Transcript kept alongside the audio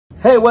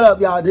Hey, what up,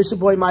 y'all? This your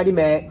boy, Mighty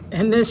Mac.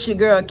 And this your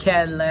girl,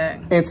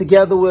 Cadillac. And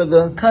together we're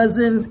the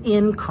Cousins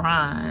in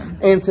Crime.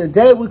 And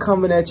today we're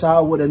coming at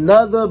y'all with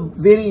another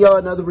video,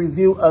 another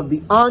review of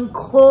the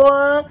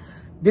Encore.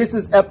 This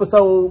is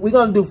episode, we're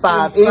going to do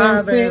 5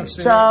 and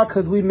 6, y'all,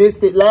 because we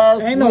missed it last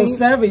week. Ain't no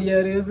 7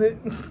 yet, is it?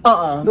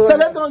 So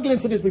let's go and get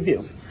into this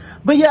review.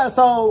 But yeah,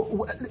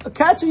 so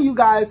catching you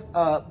guys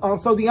up.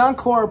 So the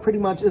Encore pretty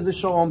much is a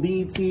show on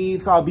BET.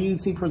 It's called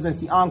BET Presents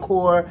the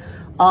Encore.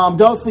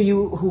 Those for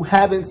you who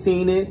haven't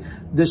seen it,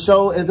 the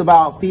show is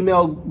about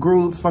female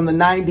groups from the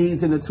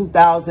 90s and the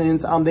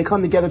 2000s. They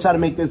come together, try to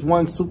make this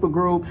one super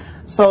group.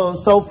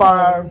 So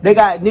far, they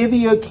got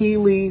Nivea,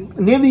 Keely.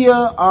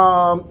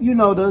 Nivea, you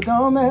know, the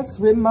don't mess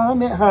with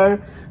mom and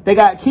her. They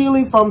got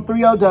Keely from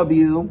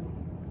 3LW.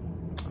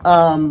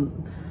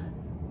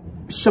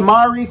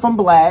 Shamari from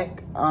Black.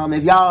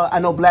 If y'all, I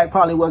know Black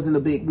probably wasn't a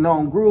big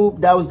known group.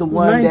 That was the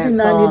one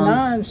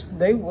 1999,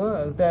 they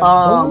was. That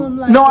boom,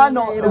 like no, I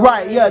know,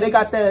 right, yeah, they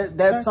got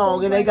that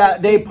song, and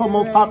they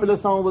most popular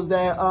song was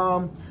that,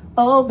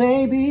 oh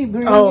baby,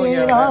 bring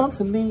it on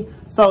to me.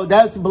 So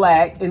that's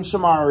Black and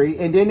Shamari.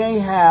 And then they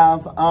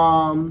have,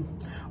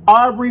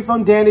 Aubrey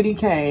from Danity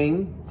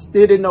Kane.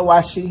 Still didn't know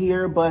why she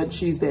here, but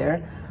she's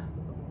there.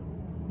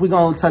 We're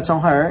gonna touch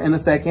on her in a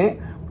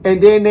second.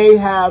 And then they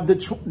have the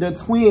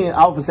twin,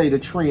 I would say the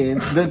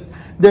trends,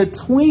 the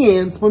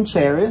twins from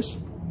Cherish.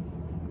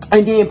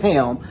 And then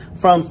Pam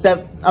from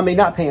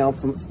not Pam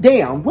from,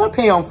 damn, where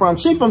Pam from?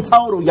 She from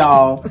Total,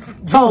 y'all.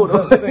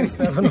 Total.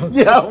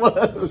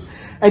 Yeah,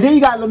 and then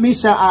you got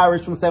Mesha and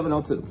Irish from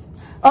 702.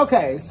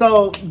 Okay,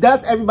 so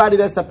that's everybody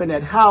that's up in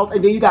that house.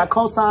 And then you got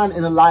Cosign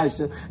and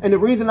Elijah. And the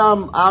reason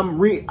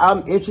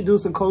I'm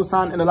introducing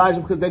Cosign and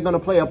Elijah because they're gonna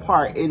play a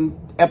part in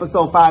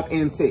episode 5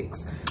 and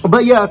 6.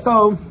 But yeah,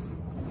 so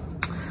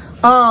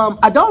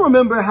I don't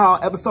remember how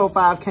episode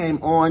 5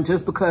 came on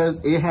just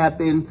because it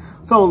happened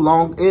so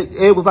long.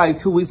 It was like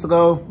 2 weeks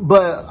ago.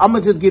 But I'm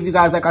going to just give you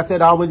guys, like I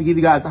said, I always give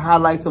you guys the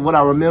highlights of what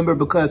I remember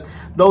because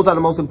those are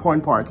the most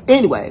important parts.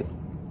 Anyway,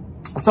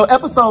 so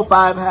episode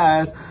 5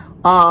 has,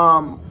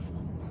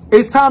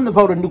 it's time to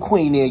vote a new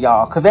queen in,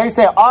 y'all. Because they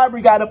said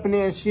Aubrey got up in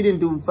there and she didn't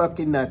do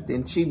fucking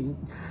nothing.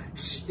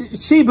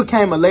 She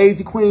became a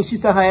lazy queen. She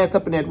set her ass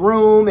up in that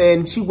room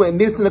and she went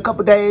missing a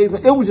couple days.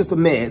 It was just a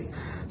mess.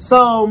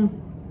 So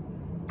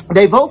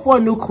they vote for a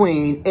new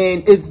queen,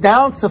 and it's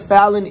down to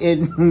Fallon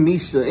and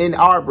Mesha and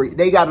Aubrey.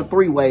 They got a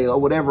 3-way or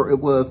whatever it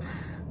was.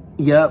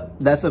 Yep,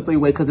 that's a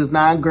 3-way because it's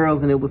 9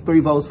 girls and it was 3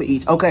 votes for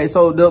each. Okay,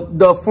 so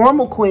the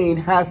formal queen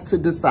has to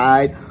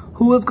decide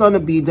who is going to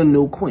be the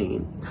new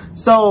queen.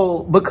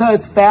 So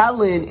because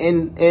Fallon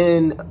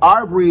and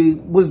Aubrey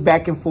was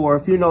back and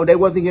forth, you know, they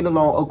wasn't getting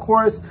along. Of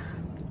course,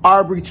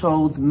 Aubrey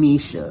chose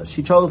Mesha.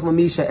 She chose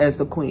Mesha as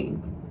the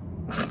queen.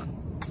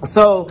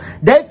 So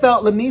they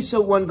felt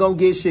Mesha wasn't gonna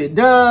get shit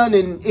done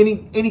and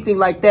anything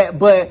like that.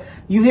 But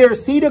you hear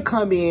Cedar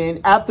come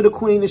in after the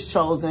queen is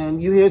chosen.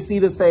 You hear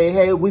Cedar say,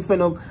 hey, we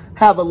finna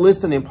have a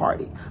listening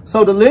party.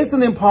 So the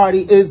listening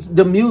party is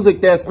the music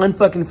that's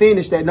unfucking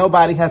finished that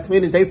nobody has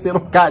finished. They still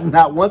don't got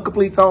not one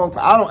complete song. So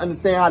I don't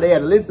understand how they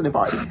had a listening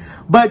party.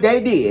 But they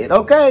did,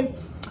 okay?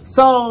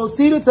 So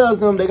Cedar tells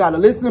them they got a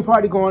listening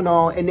party going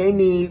on and they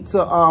need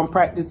to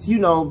practice, you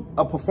know,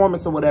 a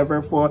performance or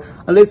whatever for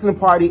a listening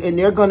party. And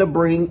they're going to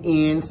bring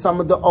in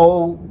some of the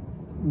old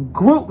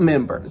group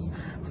members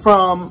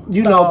from,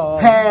 you know,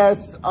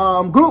 past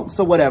groups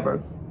or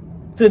whatever.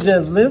 To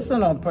just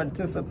listen or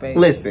participate?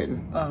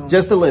 Listen.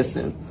 Just to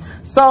listen.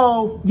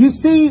 So you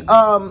see,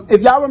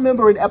 if y'all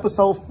remember in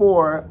episode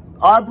 4,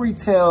 Aubrey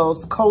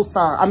tells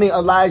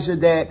Elijah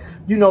that,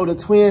 you know, the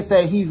twins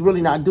say he's really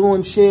not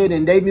doing shit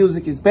and their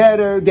music is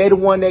better. They the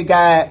one that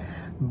got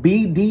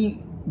BDE.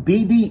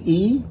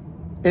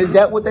 Is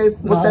that what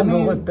that means? I don't know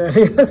what that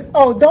is.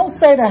 Oh, don't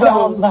say that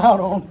out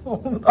loud.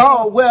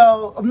 Oh,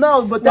 well,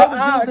 no, but that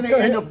was using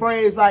it in the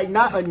phrase, like,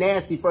 not a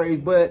nasty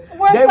phrase, but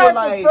what they type were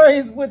like, of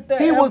phrase would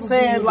that he was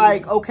saying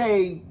like,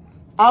 okay,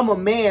 I'm a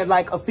man,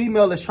 like a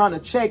female is trying to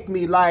check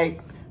me, like,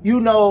 you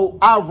know,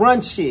 I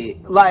run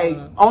shit. Like,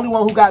 only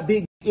one who got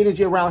big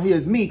energy around here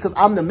is me because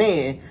I'm the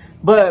man.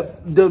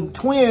 But the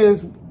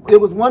twins, it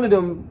was one of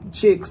them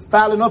chicks,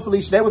 Fallon or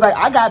Felicia. They was like,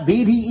 I got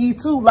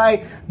BDE too.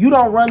 Like, you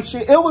don't run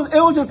shit. It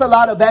was just a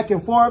lot of back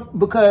and forth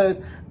because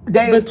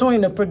they...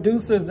 Between the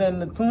producers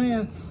and the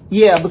twins?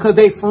 Yeah, because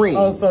they friends.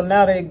 Oh, so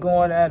now they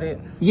going at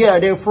it. Yeah,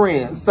 they're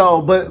friends.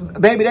 So,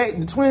 but baby,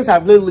 the twins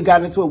have literally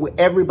gotten into it with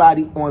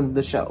everybody on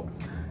the show.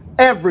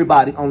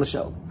 Everybody on the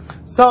show.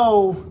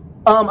 So...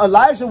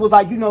 Elijah was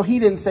like, you know, he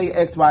didn't say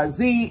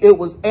XYZ. It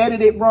was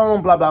edited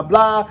wrong, blah, blah,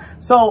 blah.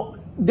 So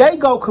they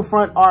go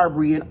confront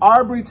Aubrey, and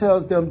Aubrey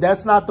tells them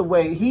that's not the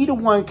way. He the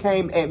one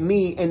came at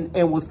me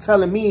and was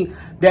telling me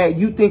that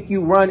you think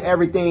you run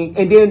everything.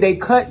 And then they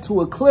cut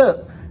to a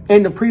clip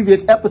in the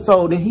previous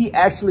episode, and he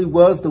actually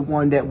was the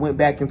one that went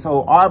back and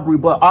told Aubrey.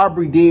 But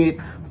Aubrey did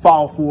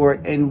fall for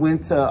it and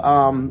went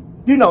to,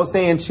 you know,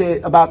 saying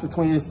shit about the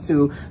twins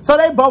too. So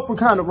they both were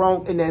kind of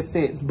wrong in that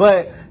sense.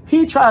 But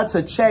he tried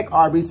to check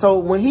Aubrey. So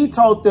when he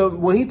told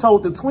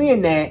the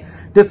twin that,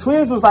 the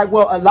twins was like,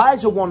 well,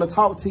 Elijah want to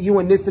talk to you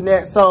and this and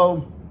that.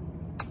 So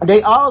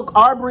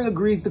Aubrey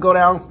agrees to go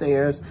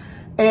downstairs,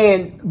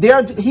 and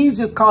he's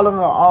just calling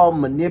her all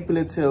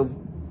manipulative.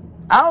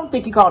 I don't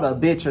think he called her a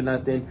bitch or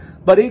nothing,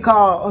 but he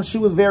called, she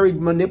was very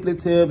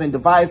manipulative and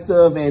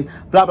divisive and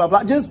blah, blah,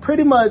 blah. Just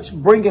pretty much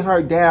bringing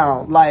her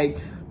down. Like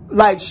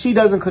she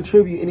doesn't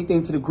contribute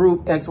anything to the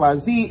group,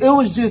 XYZ. It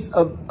was just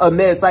a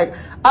mess. Like,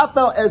 I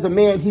felt as a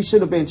man, he should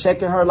have been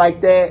checking her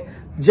like that,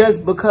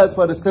 just because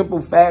for the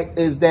simple fact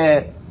is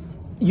that,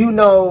 you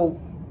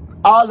know,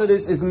 all of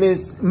this is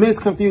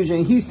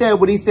misconfusion. He said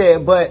what he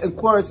said, but of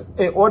course,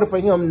 in order for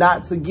him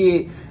not to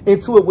get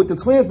into it with the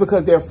twins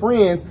because they're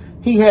friends,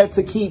 he had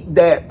to keep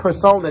that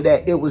persona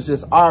that it was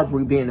just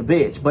Aubrey being a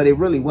bitch, but it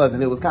really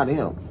wasn't. It was kind of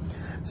him.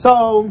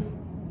 So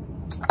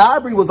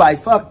Aubrey was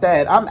like, fuck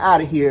that, I'm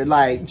out of here.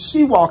 Like,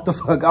 she walked the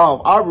fuck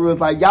off. Aubrey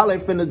was like, y'all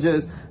ain't finna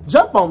just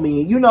jump on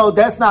me. You know,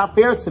 that's not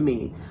fair to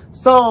me.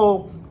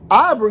 So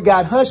Aubrey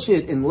got her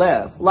shit and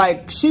left.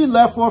 Like, she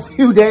left for a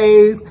few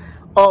days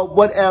or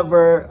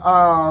whatever.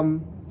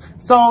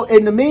 So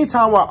in the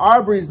meantime, while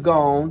Aubrey's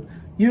gone,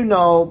 you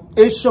know,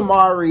 it's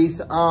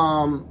Shamari's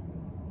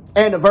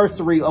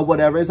anniversary or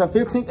whatever. It's her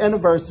 15th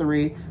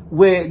anniversary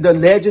with the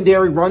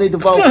legendary Ronnie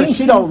DeVoe, because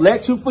she don't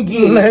let you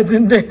forget.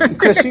 Legendary.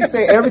 Because she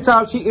said every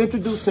time she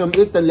introduced him,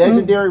 it's the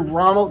legendary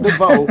Ronald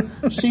DeVoe.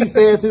 She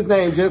says his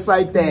name just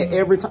like that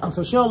every time.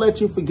 So she don't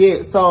let you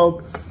forget.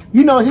 So,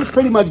 you know, he's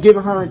pretty much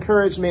giving her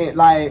encouragement,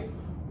 like,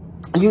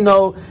 you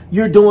know,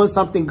 you're doing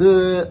something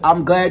good.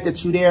 I'm glad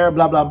that you're there,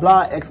 blah, blah,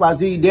 blah,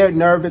 XYZ. They're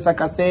nervous,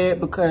 like I said,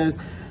 because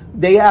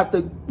they have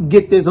to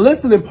get this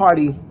listening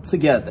party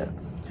together.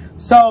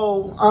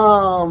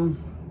 So,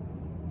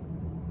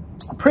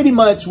 pretty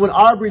much when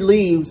Aubrey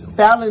leaves,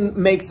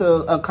 Fallon makes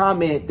a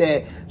comment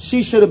that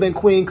she should have been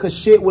queen because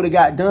shit would have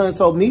got done.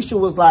 So Mesha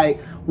was like,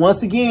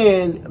 once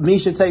again,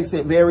 Mesha takes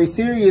it very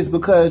serious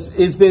because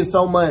it's been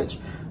so much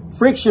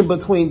friction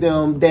between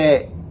them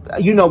that,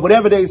 you know,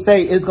 whatever they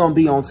say is going to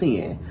be on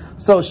 10.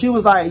 So she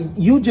was like,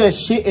 you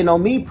just shitting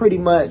on me pretty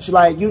much.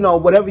 Like, you know,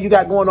 whatever you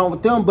got going on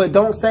with them, but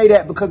don't say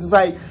that because it's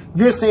like,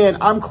 you're saying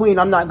I'm queen,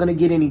 I'm not going to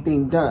get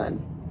anything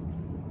done.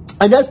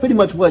 And that's pretty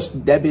much what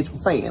that bitch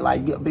was saying.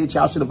 Like, bitch,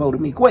 y'all should have voted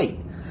me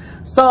queen.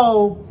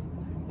 So,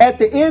 at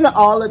the end of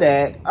all of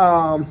that,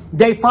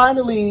 they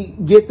finally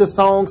get the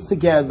songs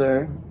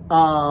together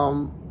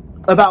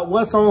about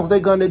what songs they're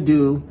going to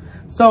do.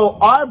 So,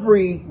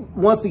 Aubrey,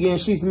 once again,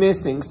 she's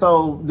missing.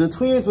 So, the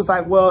twins was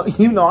like, well,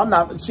 you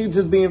know, she's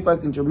just being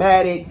fucking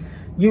dramatic.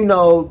 You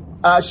know,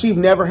 she've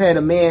never had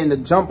a man to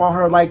jump on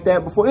her like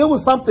that before. It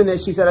was something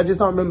that she said. I just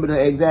don't remember the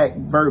exact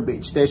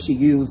verbiage that she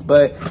used,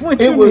 but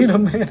it was a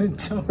man to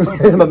jump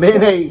on. A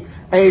man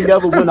ain't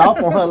never went off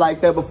on her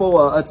like that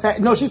before.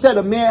 No, she said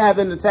a man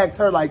haven't attacked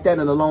her like that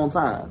in a long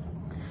time.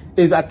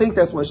 I think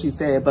that's what she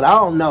said, but I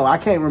don't know. I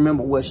can't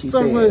remember what she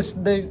said.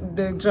 So they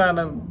trying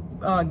to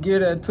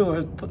get her to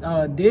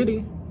her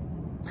Diddy?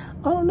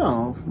 Oh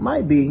no,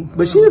 might be,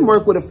 but she didn't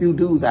work with a few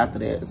dudes after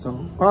that,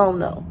 so I don't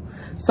know.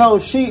 So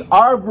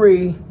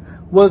Aubrey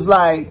was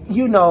like,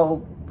 you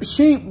know,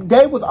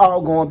 they was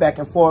all going back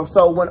and forth.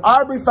 So when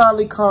Aubrey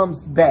finally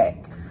comes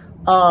back,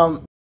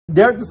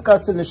 they're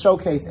discussing the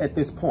showcase at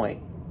this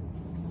point.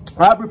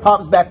 Aubrey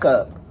pops back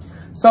up.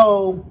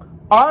 So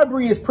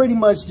Aubrey is pretty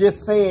much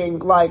just saying,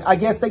 like, I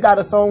guess they got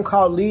a song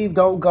called Leave,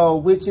 Don't Go,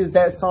 which is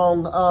that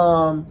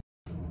song,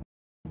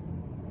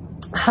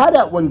 how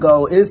that one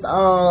go? It's,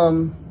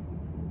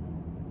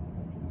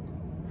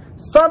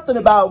 something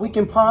about we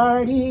can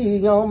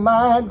party on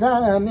my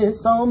dime,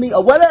 it's on me,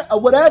 or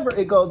whatever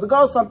it goes. It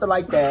goes something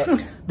like that.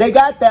 They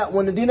got that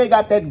one, and then they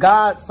got that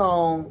God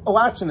song. Oh,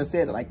 I shouldn't have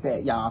said it like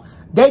that, y'all.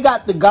 They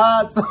got the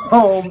God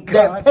song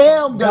that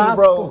Pam done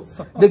wrote.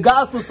 The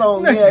gospel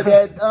song, yeah,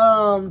 that,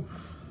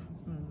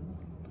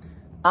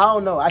 I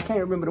don't know. I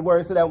can't remember the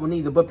words to that one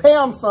either. But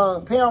Pam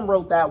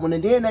wrote that one,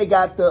 and then they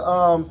got the,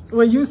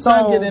 well, you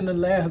sung it in the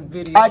last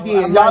video. I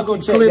did. Y'all go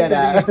check that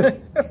out.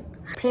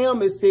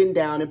 Pam is sitting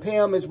down, and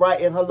Pam is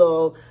writing her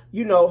little,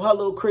 you know, her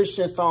little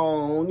Christian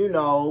song, you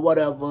know,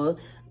 whatever.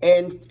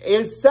 And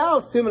it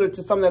sounds similar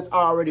to something that's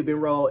already been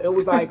wrote. It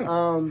was like,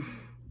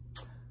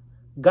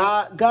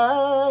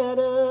 God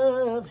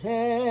of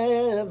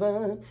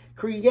heaven,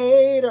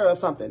 creator of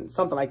something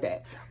like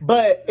that.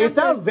 But it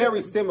sounds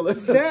very similar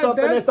to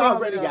something that's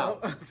already out.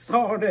 I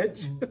saw that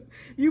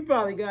you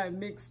probably got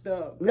mixed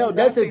up. No,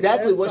 that's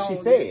exactly what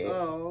she said.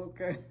 Oh,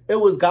 okay. It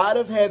was God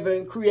of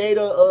heaven,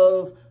 creator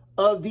of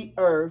the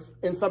earth,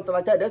 and something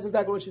like that. That's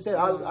exactly what she said.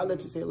 I'll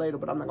let you see it later,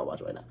 but I'm not gonna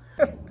watch it right now.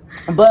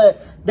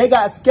 But they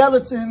got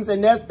Skeletons,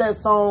 and that's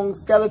that song,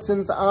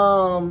 Skeletons,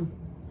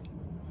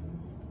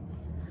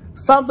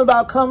 something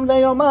about come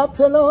lay on my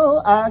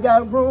pillow, I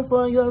got room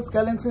for your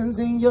skeletons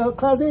in your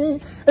closet.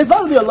 It's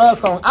supposed to be a love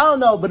song. I don't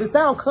know, but it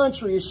sounds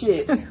country as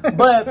shit.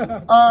 But,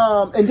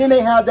 and then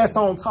they have that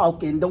song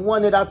Talking, the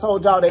one that I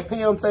told y'all that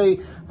Pam say,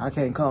 I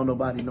can't call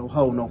nobody no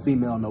hoe, no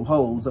female, no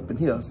hoes up in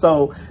here.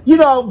 So, you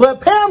know,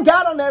 but Pam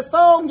got on that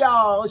song,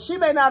 y'all. She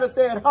may not have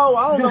said hoe.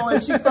 I don't know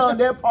if she sung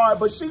that part,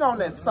 but she on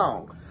that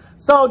song.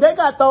 So they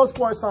got those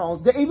 4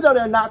 songs. Even though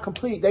they're not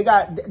complete,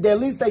 at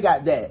least they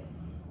got that.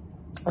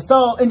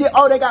 So, and then,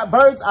 they got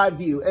Bird's Eye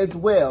View as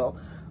well.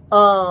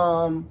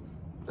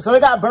 So they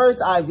got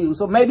Bird's Eye View.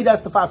 So maybe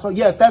that's the 5 songs.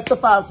 Yes, that's the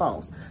 5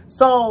 songs.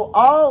 So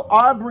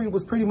Aubrey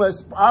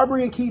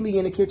and Keely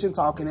in the kitchen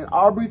talking, and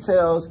Aubrey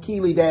tells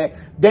Keely that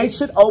they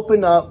should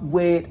open up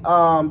with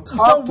talking.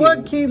 So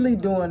what Keely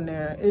doing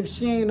there if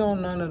she ain't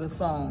on none of the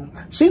songs?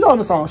 She's on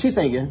the song. She's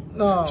singing.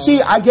 No.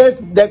 I guess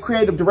that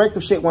creative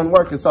directive shit wasn't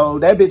working, so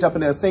that bitch up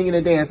in there singing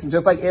and dancing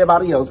just like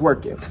everybody else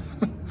working.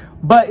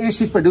 But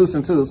she's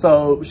producing too,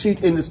 so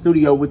she's in the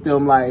studio with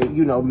them, like,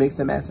 you know,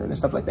 mixing, mastering and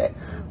stuff like that.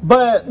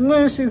 But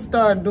when she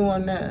started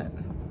doing that?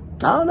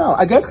 I don't know.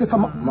 I guess because her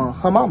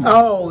mama.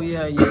 Oh,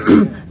 yeah.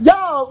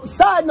 Yo,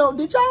 side note,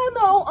 did y'all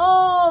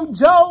know,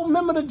 Joe,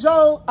 remember the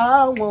Joe?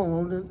 I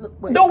want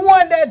the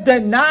one that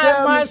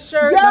denied my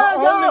shirt?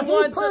 Yeah,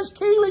 he pushed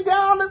Keely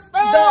down the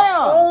stairs.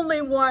 The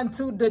only one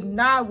to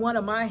deny one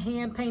of my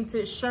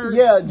hand-painted shirts.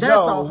 Yeah, That's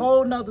Joe. A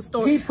whole nother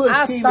story. He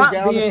pushed Keely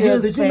down the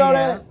stairs. Did you know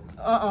that?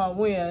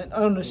 When?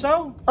 On the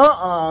show?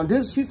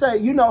 She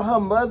said, you know,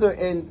 her mother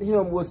and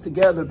him was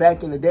together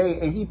back in the day,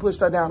 and he pushed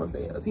her down the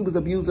stairs. He was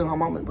abusing her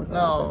mom.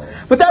 No.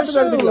 But that's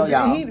another video,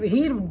 y'all.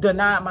 He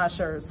denied my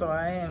shirt, so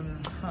I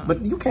am.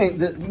 But you can't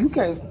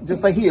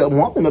just say he a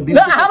woman abuse.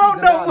 I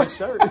don't know what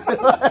shirt.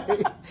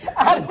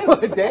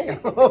 Damn.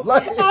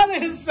 I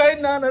didn't say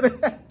none of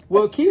that.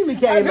 Well, Keely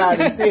came out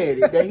and said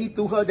it, that he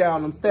threw her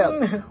down them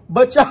steps.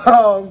 But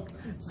y'all,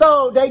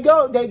 so they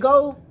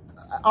go.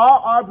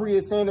 All Aubrey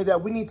is saying is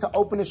that we need to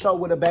open the show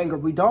with a banger.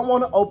 We don't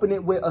want to open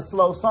it with a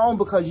slow song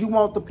because you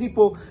want the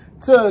people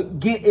to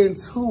get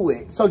into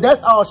it. So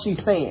that's all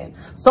she's saying.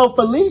 So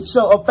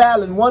Felicia or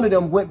Fallon, one of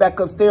them, went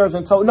back upstairs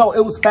and told, no,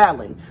 it was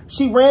Fallon.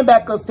 She ran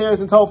back upstairs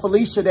and told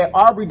Felicia that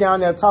Aubrey down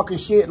there talking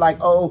shit like,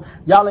 oh,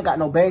 y'all ain't got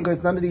no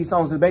bangers. None of these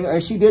songs are bangers.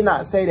 And she did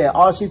not say that.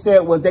 All she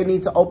said was they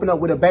need to open up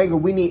with a banger.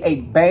 We need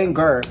a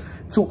banger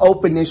to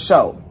open this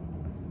show.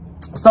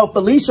 So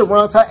Felicia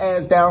runs her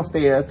ass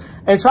downstairs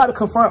and try to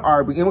confront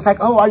Aubrey. And was like,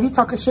 oh, are you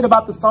talking shit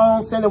about the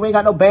song, saying that we ain't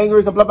got no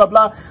bangers and blah, blah,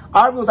 blah.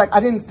 Aubrey was like,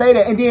 I didn't say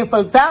that. And then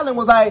Fallon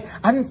was like,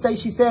 I didn't say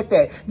she said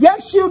that.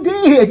 Yes, you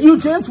did. You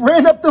just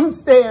ran up them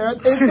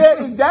stairs and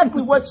said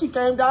exactly what she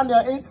came down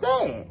there and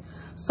said.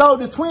 So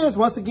the twins,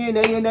 once again,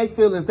 they in their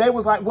feelings. They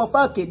was like, well,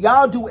 fuck it.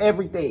 Y'all do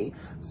everything.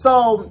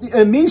 So,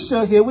 and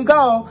Mesha, here we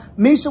go.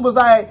 Mesha was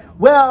like,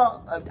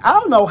 well, I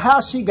don't know how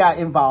she got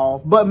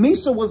involved, but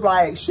Mesha was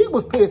like, she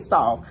was pissed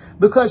off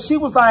because she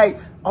was like,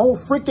 oh,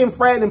 freaking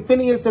Fred and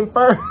Phineas and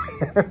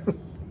Ferb.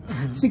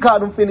 She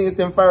called them Phineas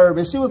and Ferb.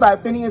 And she was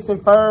like, Phineas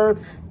and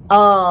Ferb,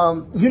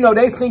 you know,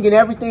 they singing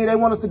everything. They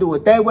want us to do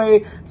it their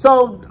way.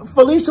 So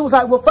Felicia was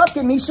like, well, fuck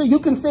it, Mesha. You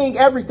can sing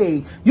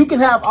everything. You can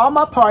have all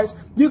my parts.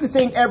 You can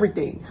sing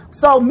everything.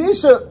 So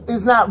Mesha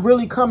is not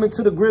really coming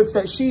to the grips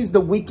that she's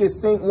the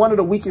weakest one of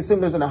the weakest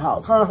singers in the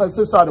house. Her and her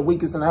sister are the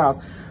weakest in the house.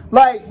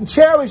 Like,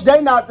 Cherish,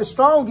 they not the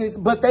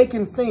strongest, but they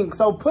can sing.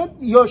 So put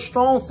your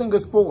strong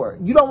singers forward.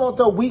 You don't want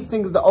the weak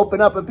singers to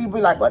open up and people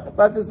be like, what the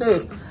fuck is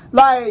this?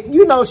 Like,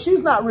 you know, she's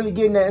not really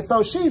getting that.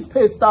 So she's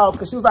pissed off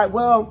because she was like,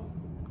 well,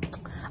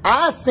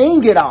 I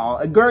sing it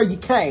all. Girl, you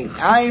can't.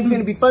 I ain't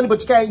finna be funny,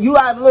 but you can't. You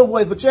have a little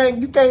voice, but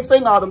you can't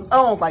sing all them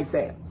songs like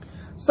that.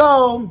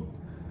 So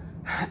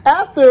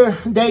after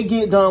they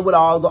get done with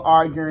all the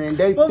arguing,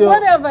 they still...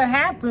 whatever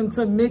happened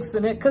to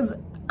mixing it? Because,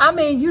 I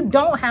mean, you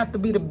don't have to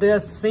be the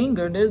best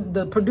singer.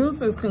 The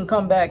producers can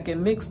come back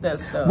and mix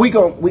that stuff. We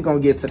gonna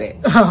get to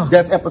that.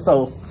 That's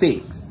episode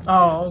 6.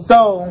 Oh.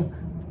 So,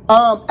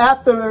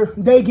 after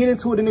they get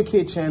into it in the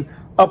kitchen,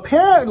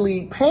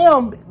 apparently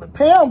Pam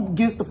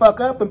gets the fuck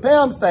up and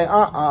Pam say,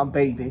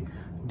 baby,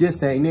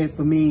 this ain't it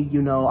for me.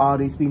 You know, all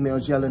these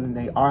females yelling and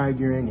they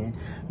arguing and,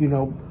 you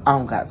know, I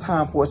don't got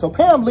time for it. So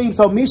Pam leaves.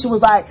 So Mesha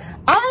was like,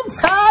 I'm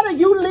tired of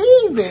you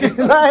leaving.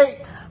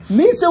 Like,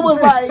 Mesha was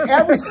like,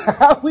 every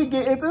time we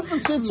get into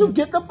some shit, you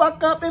get the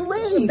fuck up and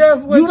leave.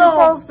 That's what you're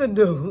supposed to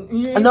do.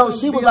 No,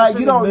 she was like,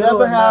 you don't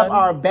never have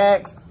our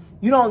backs.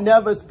 You don't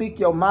never speak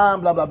your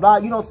mind, blah, blah, blah.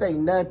 You don't say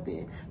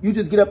nothing. You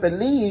just get up and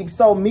leave.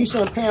 So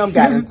Mesha and Pam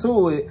got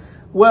into it.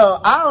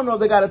 Well, I don't know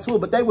if they got into it,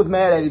 but they was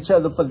mad at each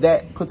other for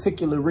that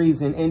particular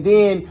reason. And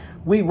then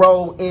we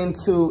roll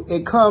into,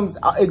 it goes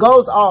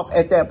off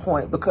at that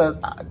point because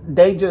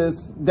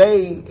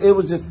it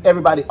was just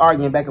everybody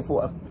arguing back and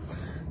forth.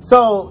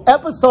 So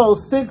episode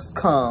 6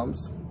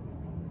 comes.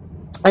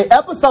 And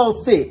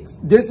episode 6,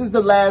 this is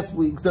the last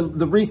week's,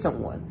 the recent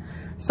one.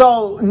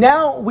 So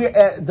now we're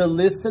at the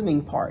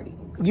listening party.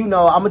 You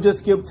know, I'm going to just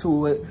skip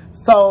to it.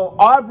 So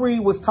Aubrey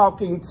was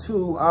talking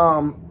to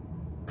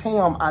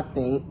Pam, I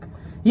think.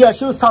 Yeah,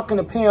 she was talking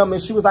to Pam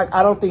and she was like,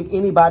 I don't think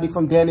anybody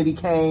from Danity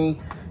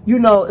Kane, you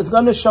know, is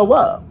going to show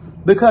up.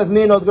 Because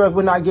me and those girls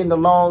were not getting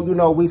along. You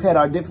know, we've had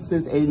our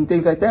differences and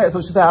things like that.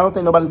 So she said, I don't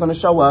think nobody's going to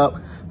show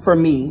up for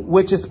me,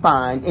 which is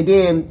fine. And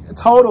then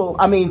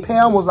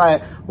Pam was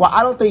like, well,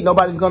 I don't think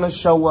nobody's going to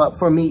show up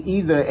for me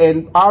either.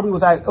 And Aubrey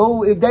was like,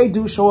 oh, if they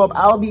do show up,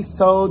 I'll be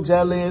so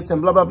jealous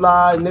and blah, blah,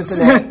 blah, and this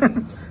and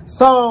that.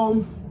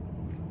 So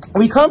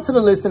we come to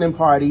the listening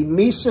party.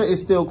 Mesha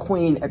is still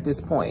queen at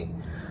this point.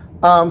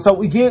 So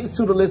we get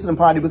to the listening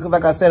party because,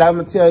 like I said, I'm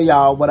gonna tell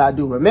y'all what I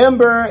do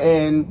remember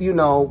and you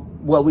know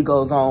what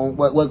goes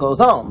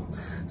on.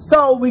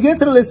 So we get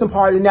to the listening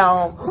party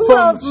now. Who from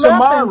else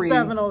left Shamari, in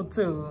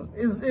 702?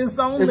 It's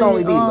only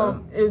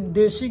Leela.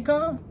 Did she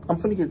come? I'm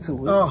finna get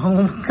to it.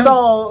 Oh.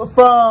 So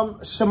from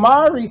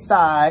Shamari's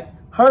side,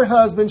 her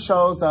husband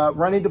shows up,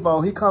 Ronnie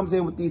DeVoe. He comes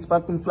in with these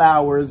fucking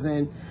flowers,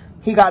 and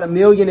he got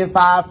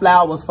 1,000,005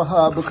 flowers for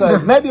her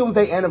because maybe it was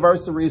their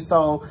anniversary.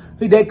 So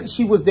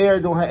she was there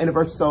during her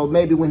anniversary. So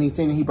maybe when he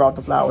seen it, he brought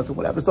the flowers or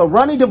whatever. So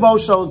Ronnie DeVoe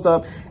shows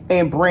up,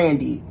 and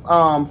Brandy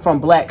from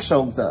Black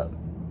shows up,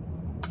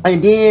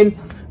 and then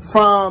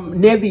from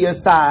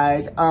Nivea's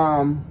side,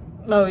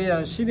 oh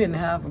yeah, she didn't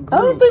have a group. I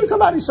don't think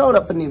somebody showed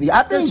up for Nivea.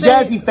 I think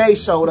Jazzy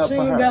Face showed up for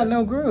her. She ain't got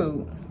no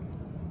group.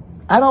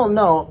 I don't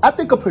know. I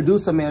think a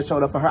producer man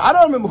showed up for her. I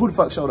don't remember who the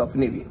fuck showed up for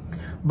Nivea.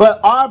 But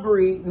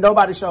Aubrey,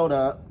 nobody showed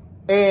up.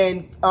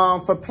 And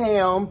for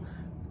Pam,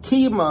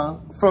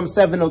 Kima from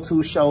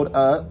 702 showed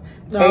up.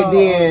 And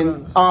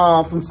then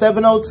from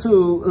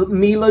 702,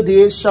 Mila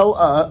did show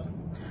up.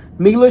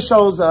 Mila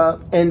shows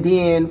up. And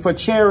then for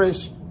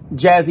Cherish,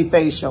 Jazzy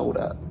Face showed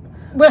up.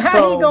 But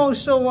how he gonna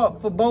show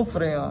up for both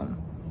of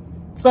them?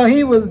 So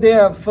he was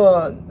there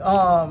for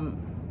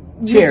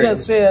you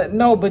just said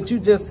no, but you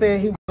just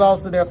said he was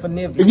also there for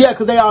Nivea. Yeah,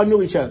 because they all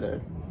knew each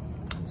other.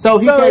 So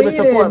he came to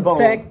support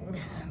both. Okay.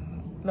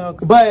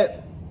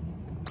 But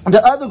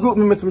the other group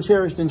members from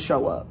Cherish didn't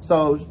show up.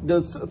 So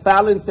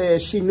Fallon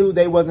says she knew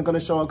they wasn't going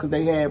to show up because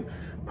they had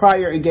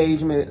prior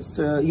engagements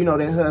to, you know,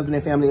 their husband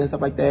and family and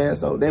stuff like that.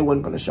 So they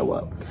wasn't going to show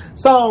up.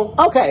 So,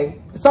 okay.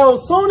 So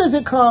soon as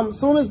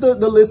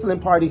the listening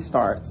party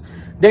starts,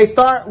 they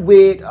start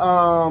with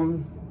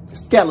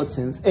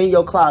skeletons in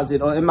your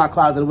closet or in my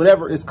closet,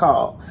 whatever it's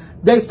called.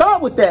 They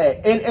start with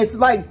that. And it's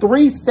like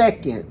 3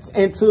 seconds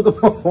into the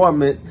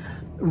performance.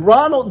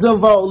 Ronald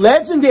DeVoe,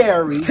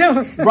 legendary,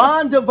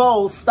 Ron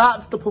DeVoe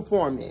stops the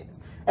performance.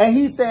 And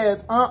he says,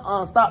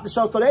 stop the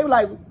show. So they were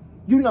like,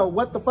 you know,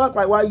 what the fuck?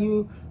 Like, why are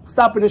you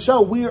stopping the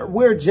show?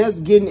 We're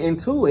just getting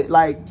into it.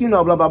 Like, you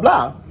know, blah, blah,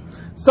 blah.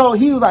 So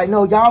he was like,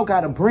 no, y'all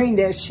got to bring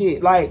that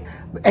shit. Like,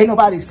 ain't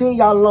nobody seen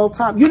y'all in a long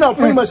time. You know,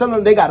 pretty much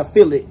they got to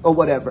feel it or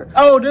whatever.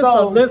 Oh, this is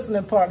a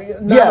listening party,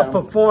 not a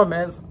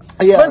performance.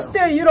 Yeah. But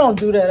still, you don't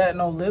do that at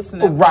no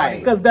listening party.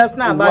 Because that's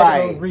not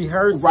like a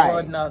rehearsal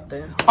or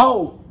nothing.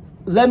 Oh,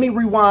 let me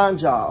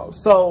rewind y'all.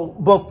 So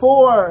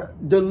before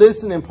the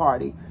listening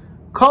party,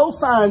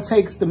 Cosign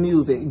takes the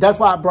music. That's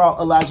why I brought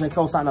Elijah and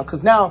Cosign up.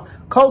 Because now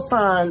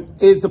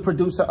Cosign is the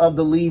producer of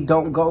the Leave,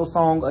 Don't Go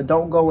song or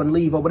Don't Go and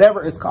Leave or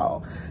whatever it's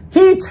called.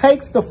 He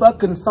takes the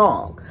fucking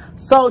song.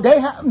 So they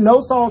have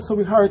no songs to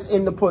rehearse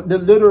in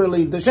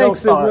literally the show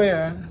starts.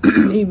 Takes it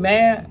where? He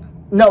mad?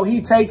 No,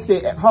 he takes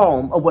it at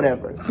home or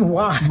whatever.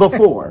 Why?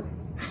 Before.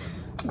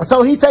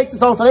 So he takes the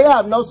song. So they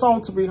have no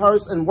song to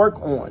rehearse and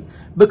work on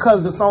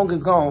because the song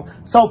is gone.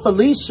 So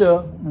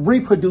Felicia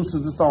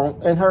reproduces the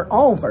song in her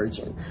own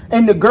version.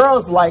 And the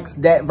girls likes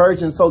that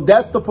version. So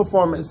that's the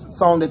performance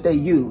song that they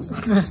use.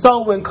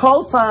 So when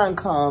Cosign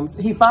comes,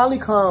 he finally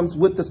comes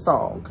with the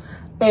song.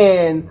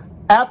 And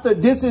after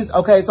this is,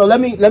 okay, so let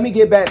me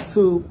get back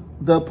to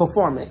the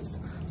performance.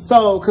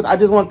 So, because I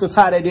just want to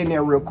tie that in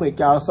there real quick,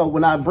 y'all. So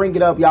when I bring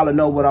it up, y'all will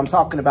know what I'm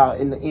talking about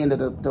in the end of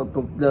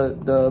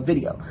the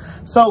video.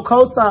 So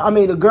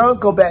the girls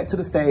go back to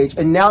the stage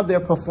and now they're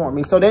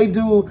performing. So they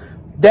do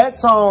that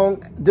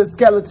song, The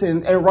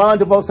Skeletons, and Ron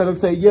DeVoe said,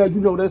 say, yeah,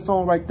 you know that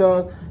song right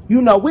there.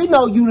 You know, we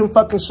know you and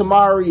fucking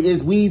Shamari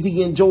is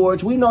Weezy and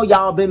George. We know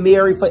y'all been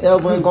married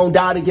forever and gonna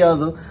die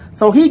together.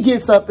 So he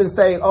gets up and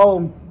say,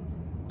 oh,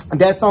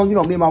 that song, you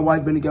know, me and my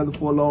wife been together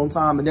for a long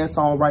time, and that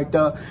song right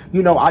there,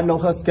 you know, I know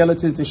her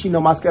skeletons and she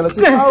know my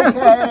skeletons.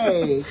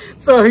 Okay.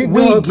 So he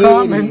we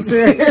get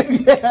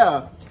it.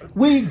 Yeah,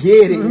 we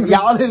get it.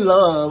 Y'all in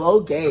love.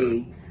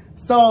 Okay.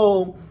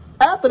 So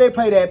after they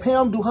play that,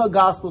 Pam do her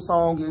gospel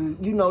song,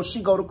 and you know,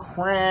 she go to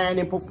crying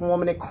and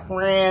performing and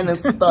crying and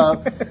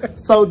stuff.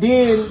 So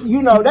then,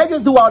 you know, they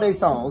just do all their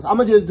songs.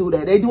 I'ma just do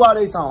that. They do all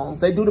their songs.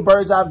 They do the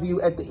bird's eye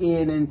view at the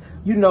end, and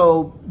you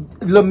know,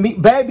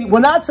 baby,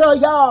 when I tell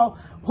y'all,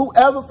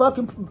 whoever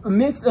fucking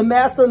mixed and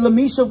mastered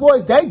Lamisha's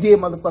voice, they did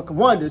motherfucking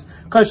wonders.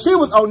 Because she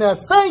was on there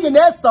singing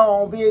that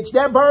song, bitch.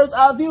 That bird's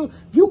eye view,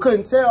 you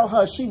couldn't tell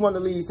her she wanted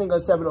to lead singer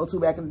 702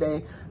 back in the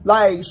day.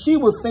 Like, she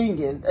was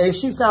singing, and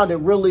she sounded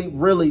really,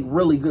 really,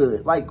 really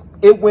good. Like,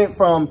 it went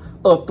from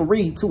a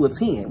 3 to a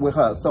 10 with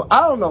her. So,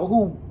 I don't know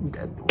who...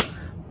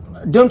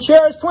 Them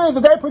Cherish Twins,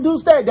 if they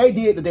produced that, they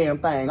did the damn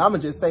thing. I'm going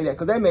to just say that,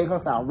 because they made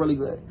her sound really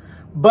good.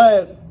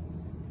 But...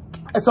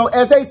 so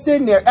as they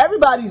sitting there,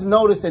 everybody's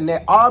noticing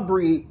that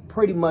Aubrey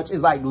pretty much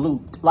is like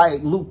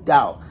looped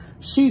out.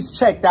 She's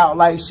checked out.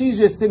 Like, she's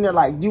just sitting there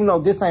like, you know,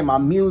 this ain't my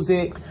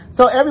music.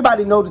 So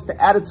everybody noticed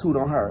the attitude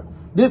on her.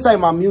 This ain't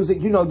my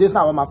music. You know, this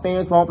not what my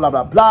fans want, blah,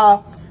 blah,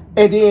 blah.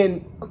 And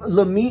then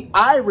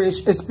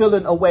Irish is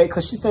feeling away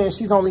because she's saying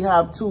she's only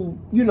have two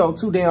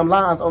damn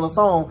lines on the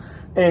song.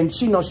 And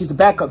she knows she's a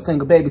backup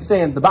singer, baby,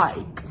 saying the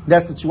bike.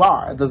 That's what you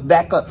are. The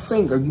backup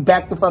singer. You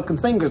back the fucking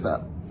singers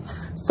up.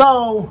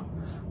 So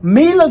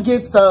Mila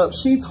gets up.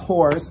 She's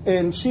hoarse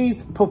and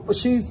she's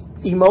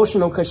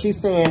emotional because she's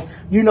saying,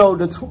 you know,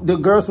 the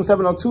girls from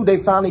 702, they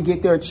finally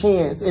get their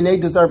chance and they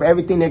deserve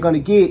everything they're going to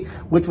get,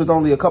 which was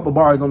only a couple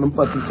bars on them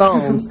fucking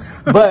songs.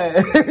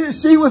 But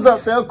she was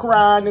up there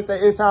crying and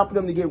said it's time for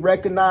them to get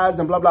recognized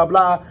and blah, blah,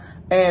 blah.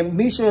 And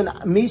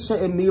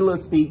Mesha and Mila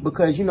speak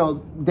because, you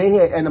know, they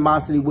had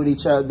animosity with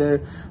each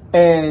other.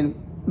 And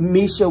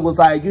Mesha was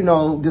like, you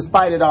know,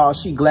 despite it all,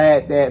 she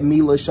glad that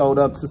Mila showed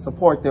up to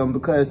support them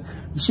because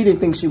she didn't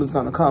think she was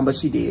going to come, but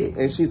she did.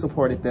 And she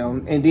supported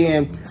them. And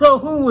then... So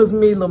who was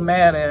Mila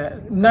mad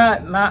at?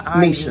 Not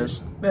Irish.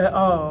 Mesha.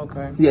 Oh,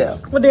 okay. Yeah.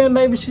 Well, then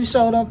maybe she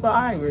showed up for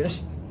Irish.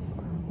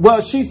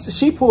 Well, she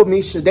pulled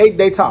Mesha.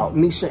 They talked,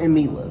 Mesha and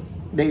Mila.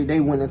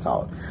 They went and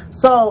talked.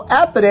 So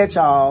after that,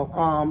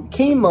 y'all,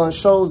 Kima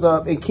shows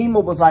up. And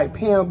Kima was like,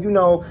 Pam, you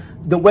know,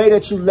 the way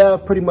that you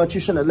left, pretty much you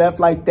shouldn't have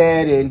left like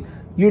that. And...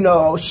 You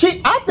know,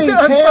 I think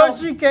Pam...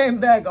 So she came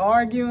back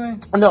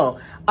arguing? No,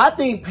 I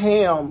think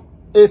Pam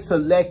is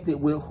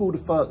selected with who the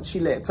fuck she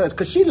let touch.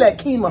 Because she let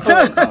Kima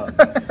hug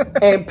her.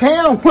 And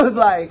Pam was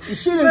like,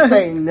 she didn't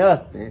say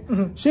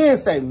nothing. She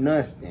didn't say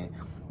nothing.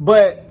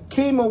 But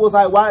Kima was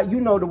like, why, you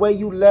know, the way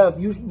you left,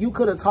 you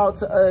could have talked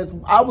to us.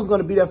 I was going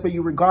to be there for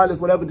you regardless,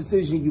 whatever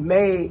decision you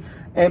made.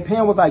 And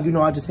Pam was like, you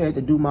know, I just had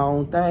to do my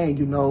own thing.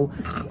 You know,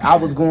 I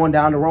was going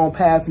down the wrong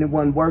path and it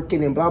wasn't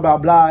working and blah, blah,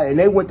 blah. And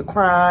they went to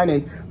crying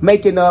and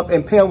making up.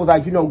 And Pam was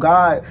like, you know,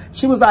 God,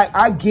 she was like,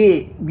 I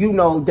get, you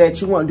know,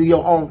 that you want to do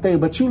your own thing,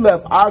 but you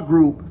left our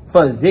group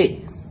for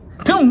this.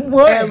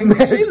 What?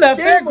 She left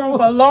that group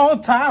a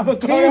long time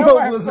ago.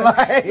 Kima was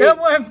like, that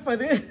wasn't for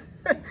this.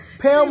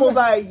 Pam was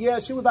like, yeah,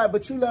 she was like,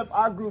 but you left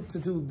our group to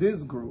do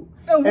this group.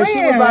 And she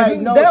was like,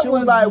 no, she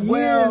was like,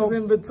 well,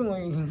 in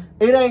between.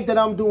 It ain't that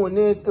I'm doing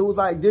this. It was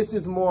like, this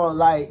is more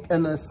like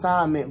an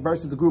assignment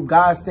versus the group.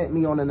 God sent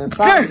me on an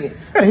assignment.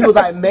 And he was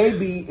like,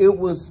 maybe it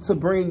was to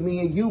bring me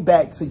and you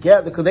back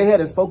together because they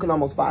hadn't spoken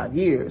almost 5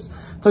 years.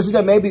 So she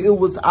said, maybe it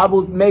was, I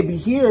was maybe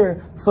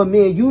here for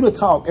me and you to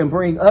talk and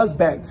bring us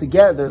back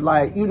together.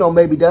 Like, you know,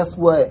 maybe that's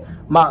what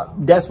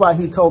that's why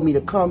he told me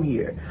to come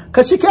here.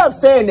 Because she kept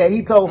saying that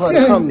he told her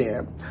to come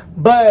there.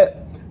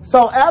 But,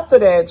 so after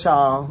that,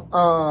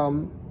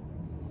 y'all,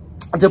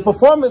 the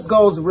performance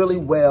goes really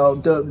well.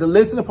 The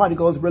listening party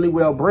goes really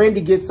well. Brandy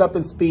gets up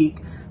and speak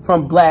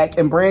from Black.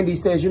 And Brandy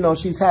says, you know,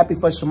 she's happy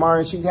for Shamar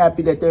and she's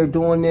happy that they're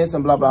doing this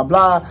and blah, blah,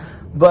 blah.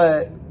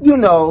 But, you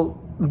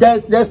know,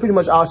 that's pretty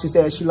much all she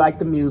said. She liked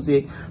the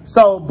music.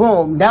 So,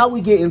 boom. Now we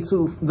get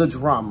into the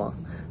drama.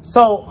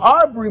 So,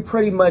 Aubrey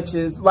pretty much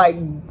is like...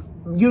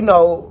 You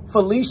know,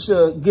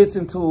 Felicia gets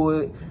into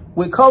it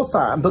with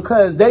Cosign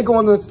because they go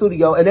into the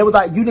studio and they was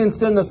like, you didn't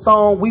send the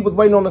song. We was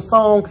waiting on the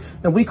song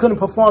and we couldn't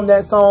perform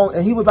that song.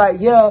 And he was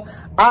like, yeah,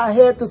 I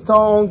had the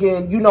song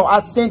and, you know, I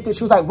sent it.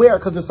 She was like, where?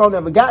 Because the song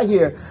never got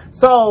here.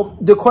 So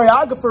the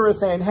choreographer is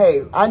saying,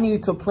 hey, I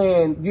need to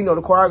plan, you know,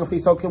 the choreography.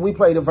 So can we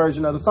play the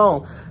version of the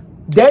song?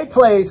 They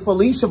plays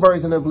Felicia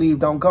version of Leave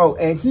Don't Go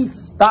and he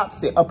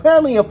stops it.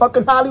 Apparently in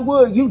fucking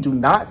Hollywood, you do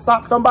not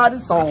stop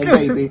somebody's song,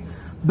 baby,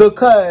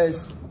 because...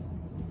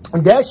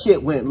 that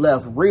shit went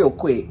left real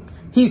quick.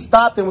 He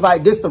stopped and was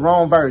like, this the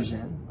wrong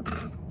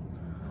version.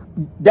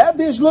 That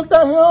bitch looked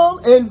at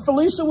him and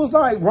Felicia was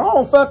like,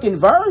 wrong fucking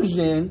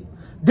version?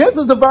 This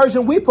is the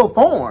version we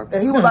performed.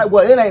 And he was like,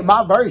 well, it ain't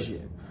my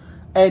version.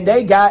 And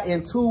they got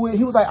into it.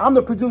 He was like, I'm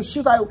the producer. She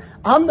was like,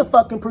 I'm the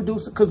fucking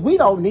producer because we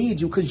don't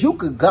need you because you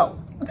could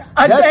go.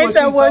 Ain't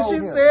that what she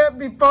said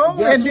before?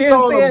 Yeah, and she then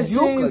told said him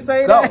you could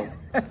say go. That.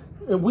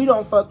 And we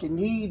don't fucking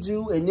need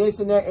you and this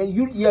and that. And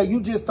you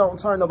just don't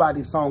turn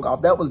nobody's song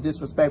off. That was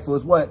disrespectful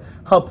is what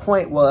her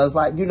point was.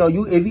 Like, you know,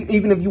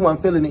 even if you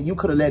weren't feeling it, you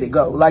could have let it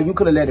go. Like, you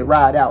could have let it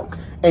ride out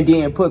and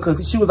then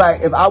because she was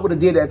like, if I would have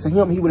did that to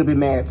him, he would have been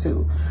mad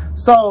too.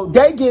 So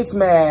they gets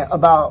mad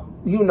about,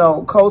 you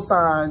know,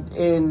 Cosign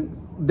and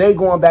they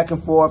going back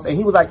and forth. And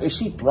he was like, is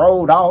she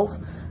throwed off?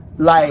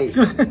 Like,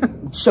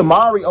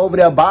 Shamari over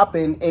there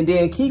bopping. And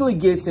then Keely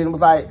gets in and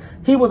was like,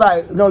 he was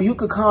like, no, you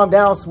could calm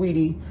down,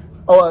 sweetie.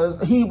 Or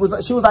she was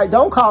like,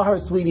 don't call her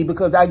sweetie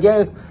because I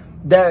guess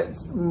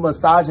that's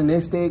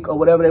misogynistic or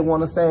whatever they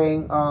want to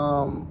say,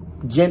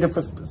 gender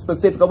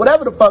specific or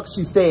whatever the fuck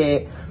she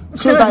said.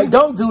 She was like,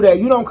 don't do that.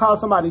 You don't call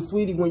somebody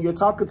sweetie when you're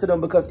talking to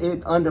them because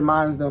it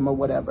undermines them or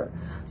whatever.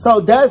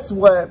 So that's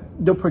what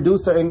the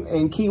producer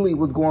and Keely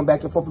was going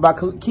back and forth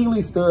about.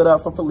 Keely stood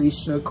up for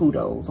Felicia,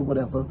 kudos or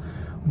whatever.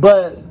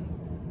 But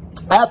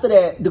after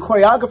that, the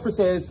choreographer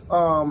says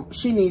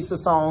she needs the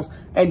songs.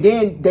 And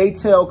then they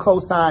tell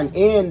Cosign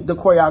and the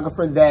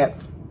choreographer that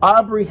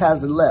Aubrey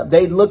has left.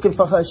 They looking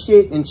for her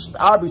shit. And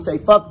Aubrey say,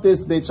 fuck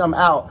this bitch, I'm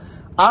out.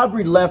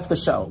 Aubrey left the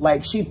show.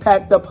 Like, she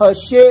packed up her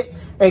shit.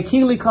 And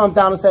Keely comes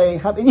down and say,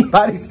 have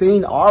anybody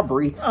seen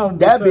Aubrey? Oh,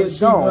 that bitch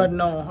she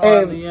wasn't on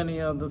hardly any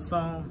of the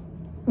song.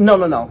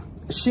 No.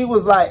 She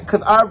was like,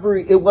 because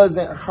Aubrey, it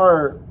wasn't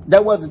her.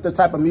 That wasn't the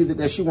type of music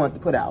that she wanted to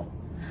put out.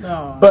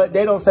 No. But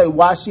they don't say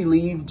why she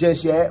leave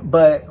just yet.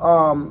 But,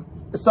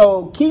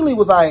 so Keely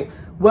was like,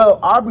 well,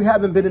 Aubrey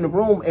haven't been in the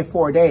room in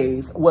 4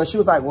 days. Well, she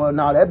was like, well,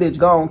 no, that bitch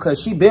gone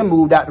because she been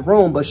moved out the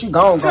room, but she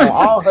gone.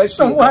 All her shit.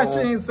 So why gone. she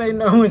ain't say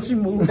no when she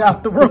moved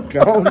out the room?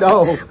 Don't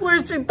know.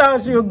 Where she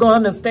thought she was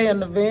going to stay in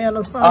the van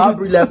or something?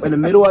 Aubrey left in the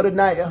middle of the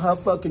night in her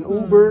fucking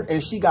Uber,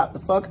 and she got the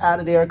fuck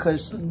out of there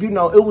because, you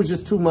know, it was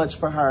just too much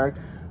for her.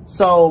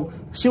 So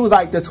she was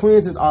like, the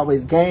twins is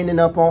always gaining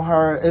up on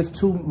her. It's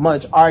too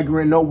much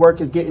arguing. No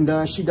work is getting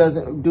done. She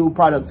doesn't do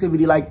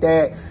productivity like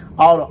that.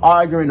 All the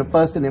arguing, the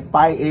fussing and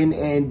fighting,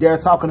 and they're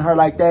talking to her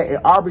like that. And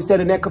Aubrey said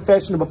in that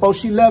confessional before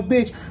she left,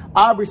 bitch,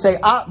 Aubrey say,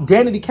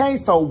 Danity Kane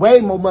sold way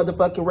more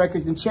motherfucking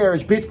records than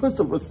Cherish. Bitch, put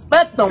some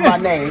respect on my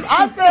name.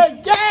 I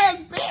said,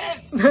 gang,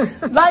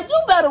 bitch. Like,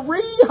 you better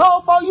read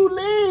her before you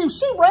leave.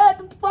 She read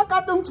the fuck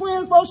out them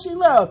twins before she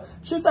left.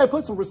 She said,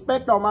 put some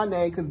respect on my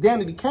name because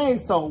Danity Kane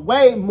sold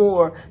way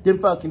more than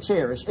fucking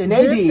Cherish. And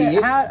they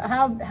did.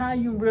 How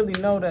you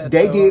really know that?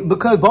 They did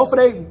because both of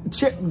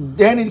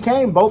Danity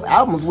Kane, both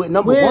albums went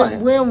number one.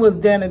 When was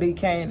Danity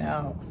Kane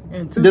out?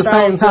 In the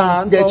same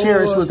time that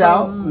Cherish was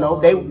out. No,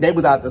 they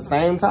was out the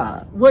same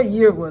time. What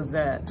year was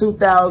that?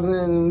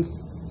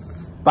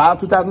 2005,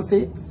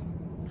 2006.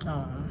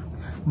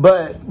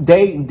 But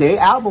they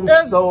albums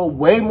sold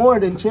way more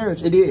than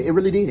Cherish. It did. It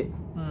really did.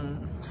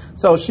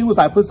 So she was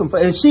like, put some,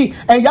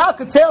 and y'all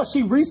could tell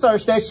she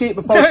researched that shit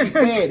before she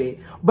said it.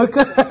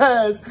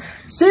 Because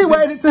she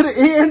waited to the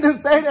end to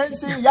say that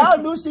shit. Y'all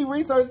knew she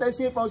researched that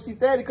shit before she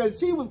said it because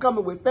she was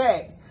coming with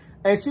facts.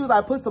 And she was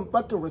like, put some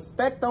fucking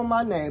respect on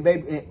my name,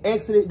 baby, and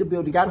exited the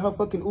building, got her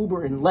fucking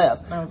Uber and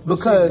left.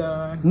 Because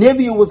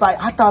Nivea was like,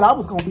 I thought I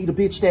was going to be the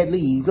bitch that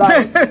leave.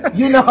 Like,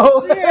 you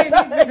know.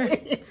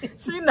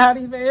 She not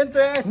even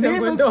interacting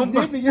with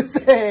nobody. Nivea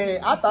said,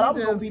 I thought I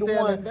was going to be the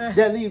one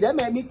that leave. That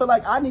made me feel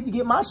like I need to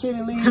get my shit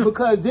and leave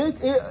because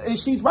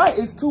she's right.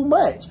 It's too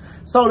much.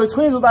 So the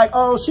twins was like,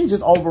 oh, she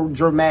just over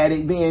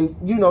dramatic, being,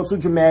 you know, too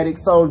dramatic.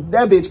 So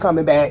that bitch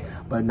coming back.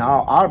 But no,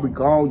 Aubrey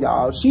gone,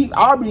 y'all.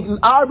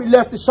 Aubrey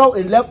left the show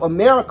and left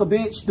America,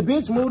 bitch. The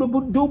bitch moved to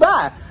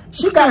Dubai.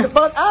 She got the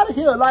fuck out of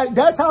here. Like,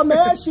 that's how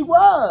mad she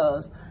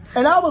was.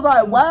 And I was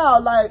like, wow,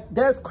 like,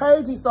 that's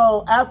crazy.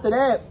 So after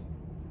that,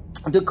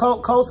 the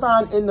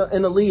co-sign in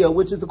Aaliyah,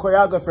 which is the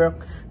choreographer,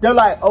 they're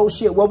like, oh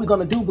shit, what we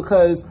gonna do?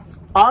 Because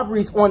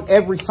Aubrey's on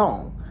every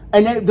song.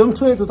 And them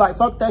twins was like,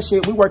 fuck that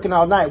shit, we working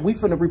all night. We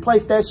finna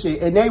replace that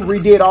shit. And they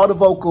redid all the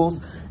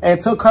vocals and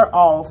took her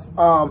off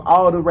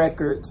all the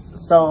records.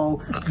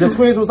 So the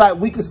twins was like,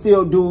 we could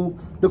still do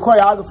the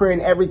choreographer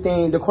and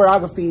everything, the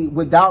choreography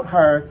without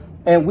her.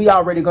 And we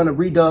already gonna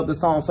redub the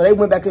song. So they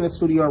went back in the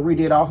studio and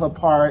redid all her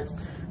parts.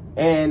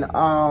 And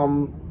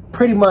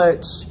pretty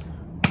much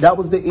that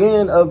was the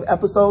end of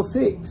episode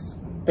 6.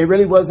 It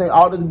really wasn't.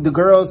 All the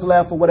girls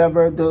left or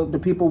whatever. The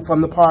people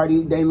from the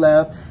party, they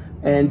left.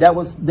 And that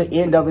was the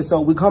end of it.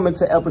 So we come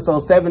into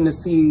episode 7 to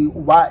see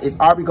why is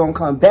Aubrey gonna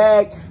come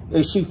back?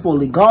 Is she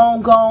fully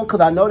gone?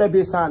 Because I know that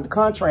bitch signed the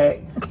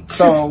contract.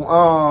 So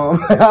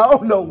I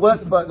don't know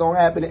what the fuck gonna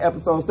happen in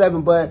episode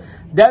 7. But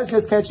that's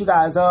just catch you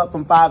guys up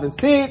from 5 and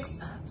 6.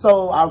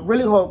 So I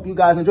really hope you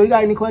guys enjoy. You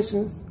got any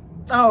questions?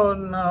 Oh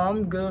no,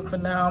 I'm good for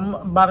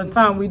now. By the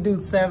time we do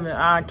 7,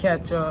 I'll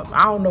catch up.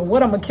 I don't know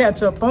what I'm gonna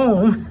catch up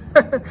on.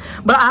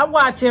 But I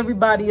watch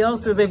everybody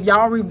else's. If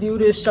y'all review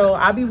this show,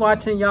 I be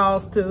watching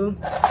y'all's too.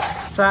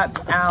 Shots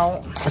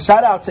out.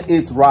 Shout out to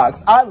It's Rocks.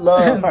 I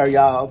love her,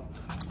 y'all.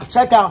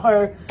 Check out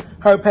her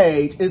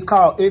page. It's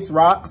called It's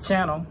Rocks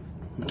channel.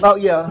 Oh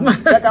yeah.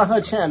 Check out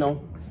her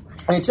channel.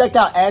 And check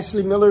out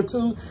Ashley Miller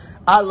too.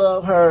 I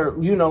love her,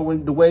 you know,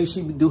 when the way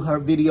she do her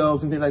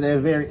videos and things like that,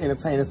 very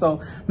entertaining. So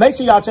make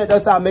sure y'all check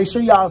us out. Make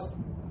sure y'all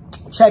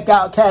check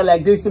out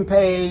Cadillac Dixon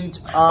page.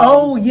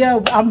 Oh yeah,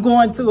 I'm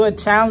going to a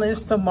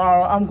challenge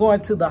tomorrow. I'm going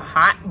to the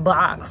hot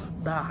box.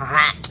 The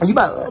hot You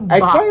about to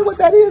explain what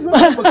that is,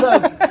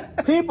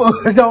 because people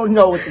don't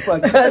know what the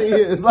fuck that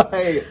is.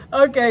 Like,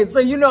 okay, so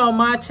you know, on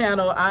my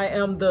channel, I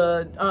am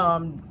the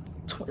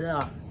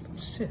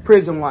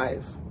prison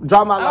wife.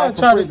 Draw my life. I was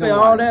trying to say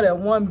all that at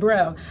one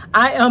breath.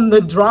 I am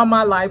the Draw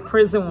My Life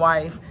prison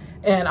wife,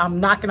 and I'm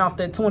knocking off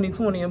that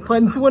 2020 and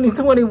putting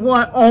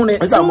 2021 on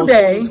it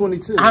today.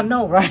 2022. I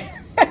know, right?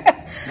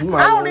 I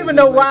don't even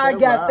know why I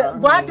got that.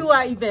 Why do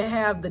I even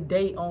have the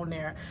date on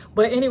there?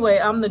 But anyway,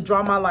 I'm the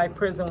Draw My Life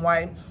prison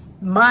wife.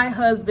 My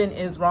husband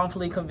is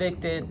wrongfully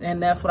convicted,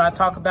 and that's what I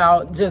talk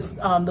about. Just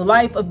the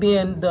life of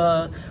being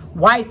the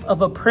wife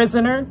of a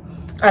prisoner.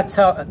 I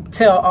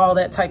tell all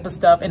that type of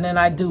stuff, and then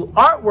I do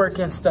artwork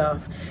and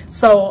stuff.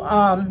 So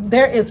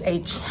there is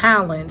a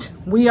challenge.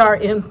 We are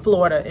in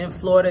Florida, and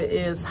Florida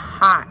is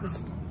hot.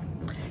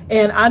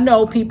 And I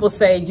know people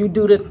say you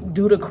do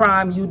the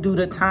crime, you do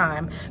the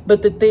time.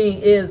 But the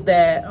thing is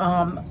that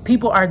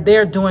people are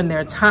there doing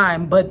their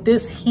time, but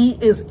this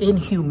heat is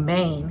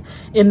inhumane.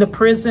 In the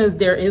prisons,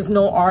 there is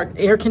no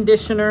air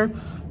conditioner.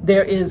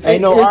 There is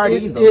ain't no art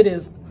either. It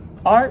is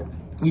art.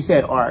 You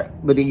said art,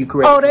 but then you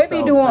corrected yourself. They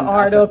be doing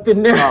art up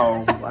in there.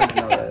 Oh, I didn't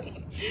know that.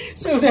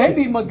 Shoot, they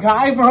be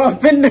MacGyver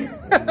up in there.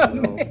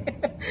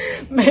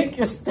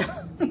 Making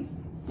stuff.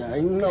 I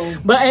know.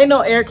 But ain't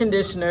no air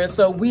conditioners,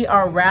 so we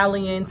are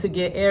rallying to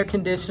get air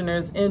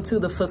conditioners into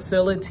the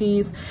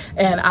facilities,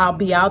 and I'll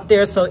be out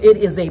there. So it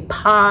is a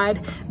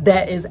pod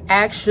that is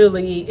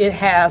actually, it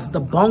has the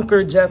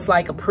bunker just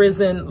like a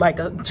prison, like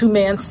a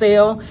 2-man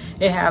cell.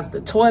 It has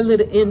the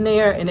toilet in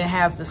there, and it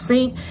has the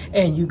sink,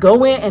 and you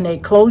go in and they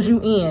close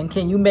you in.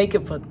 Can you make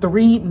it for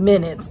 3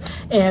 minutes?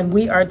 And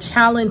we are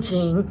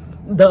challenging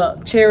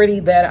the charity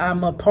that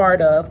I'm a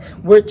part of.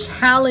 We're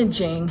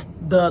challenging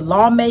the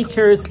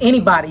lawmakers,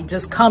 anybody,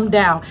 just come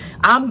down.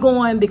 I'm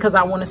going because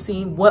I want to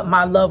see what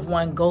my loved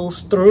one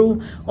goes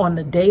through on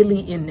the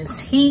daily in this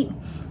heat.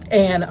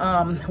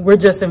 And we're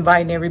just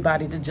inviting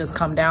everybody to just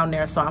come down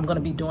there. So I'm going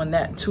to be doing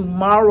that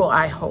tomorrow,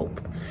 I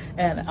hope.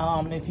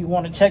 And if you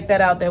want to check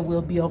that out, that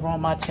will be over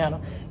on my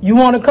channel. You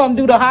want to come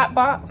do the hot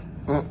box?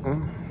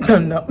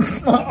 No.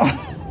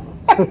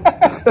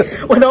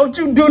 Well, don't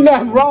you do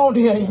nothing wrong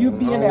here. You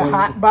be in that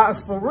hot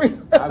box for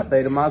real. I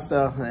say to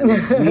myself,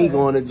 me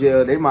going to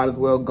jail, they might as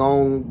well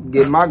go and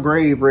get my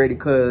grave ready,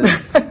 because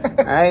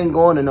I ain't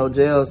going to no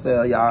jail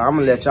cell, y'all. I'm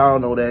going to let y'all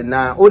know that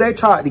now. Oh, they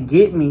tried to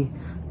get me.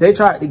 They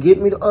tried to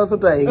get me the other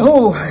day.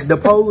 Ooh. The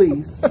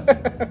police.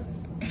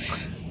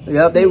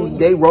 Yep,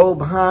 they rolled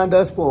behind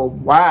us for a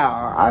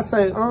while. I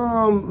say,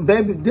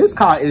 baby, this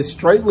car is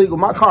straight legal.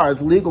 My car is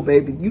legal,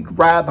 baby. You can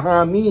ride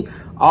behind me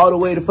all the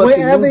way to fucking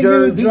Wherever New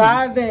Jersey. You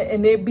driving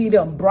and there be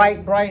them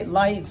bright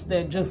lights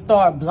that just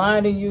start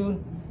blinding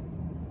you.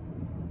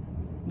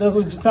 That's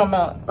what you're talking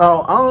about?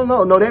 Oh, I don't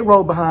know. No, they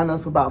rolled behind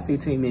us for about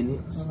 15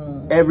 minutes.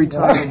 Every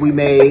turn we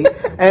made.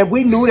 And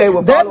we knew they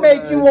were following us.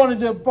 That make you wanted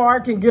to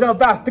park and get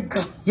up out the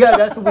car. Yeah,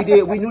 that's what we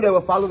did. We knew they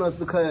were following us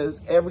because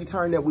every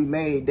turn that we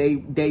made,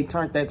 they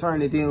turned that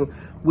turn, and then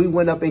we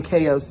went up in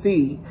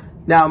KFC.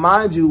 Now,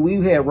 mind you, we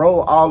had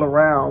rolled all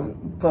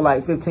around for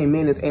like 15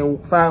 minutes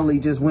and finally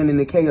just went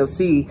into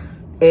KFC.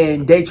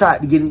 And they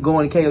tried to go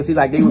into KFC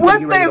like they were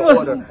getting ready to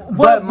order.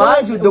 But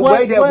mind you, the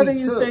way that we took. What do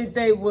you think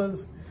they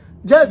was?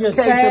 Just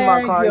casing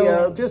my car,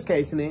 yeah, just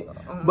casing it.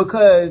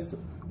 Because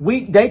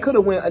they could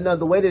have went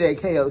another way to that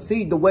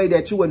KFC, the way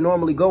that you would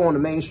normally go on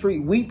the main street.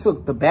 We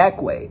took the back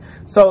way.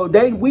 So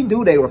we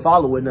knew they were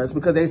following us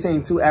because they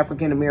seen 2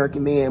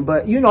 African-American men.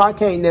 But, you know, I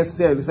can't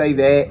necessarily say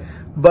that.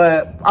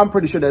 But I'm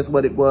pretty sure that's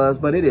what it was.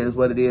 But it is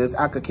what it is.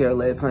 I could care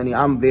less, honey.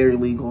 I'm very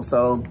legal.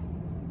 So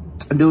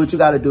do what you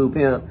got to do,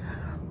 pimp.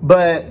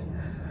 But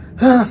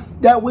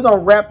that we're gonna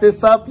wrap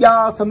this up,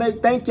 y'all. So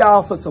thank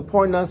y'all for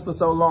supporting us for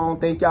so long.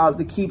 Thank y'all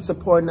to keep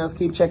supporting us,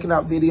 keep checking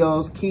out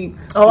videos, keep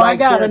I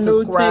got a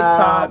new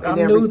TikTok. I'm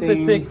new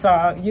to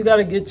TikTok. You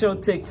gotta get your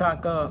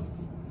TikTok up.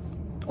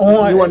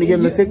 You want to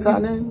give them the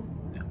TikTok name?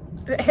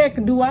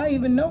 Heck, do I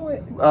even know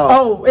it?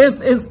 Oh,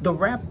 it's the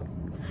rapper,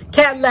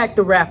 Cadillac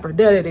the rapper.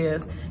 There it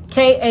is.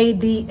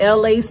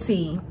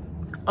 KADLAC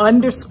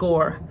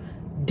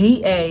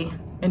 _DA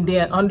and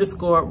then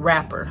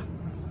 _rapper.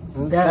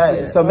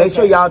 Okay. So make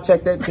sure y'all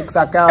check that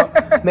TikTok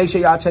out. Make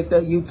sure y'all check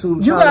that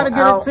YouTube channel out. You gotta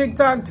get a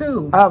TikTok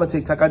too. I have a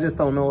TikTok. I just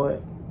don't know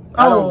it.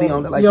 I don't be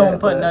on it like that. You don't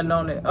put nothing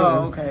on it.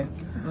 Oh, okay.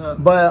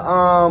 But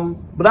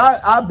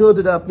I build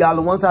it up, y'all.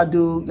 And once I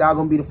do, y'all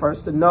gonna be the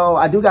first to know.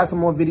 I do got some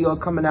more videos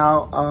coming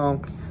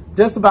out.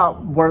 Just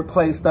about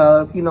workplace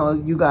stuff. You know,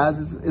 you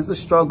guys, it's a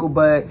struggle,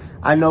 but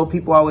I know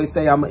people always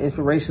say I'm an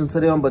inspiration to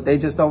them, but they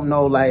just don't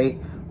know, like,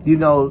 you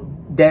know,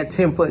 that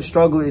 10-foot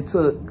struggle it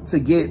took to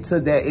get to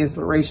that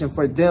inspiration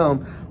for them,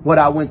 what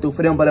I went through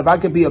for them. But if I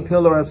could be a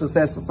pillar of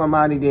success for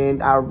somebody, then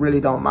I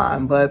really don't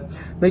mind. But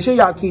make sure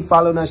y'all keep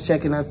following us,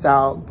 checking us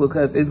out,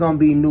 because it's going to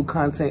be new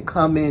content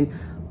coming.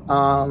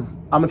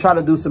 I'm going to try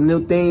to do some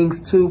new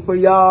things too for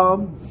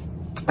y'all.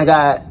 I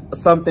got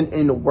something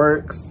in the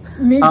works.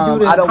 Need to do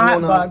this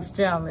hot box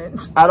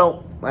challenge. I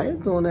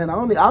ain't doing that. I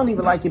don't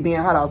even like it being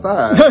hot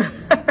outside.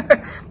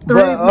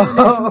 3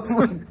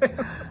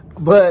 minutes.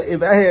 But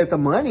if I had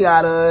some money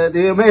out of it,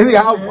 then maybe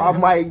I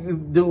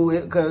might do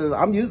it, because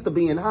I'm used to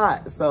being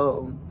hot.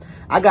 So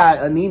I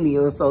got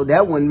anemia, so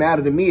that wouldn't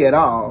matter to me at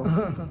all.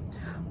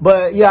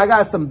 But yeah, I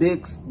got something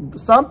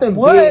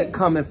big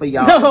coming for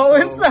y'all. No,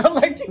 it sounds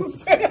like you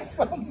said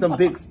something. Some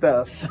big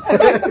stuff.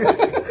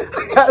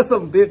 I got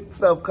some big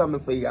stuff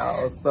coming for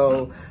y'all.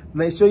 So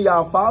make sure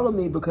y'all follow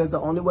me, because the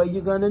only way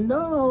you're gonna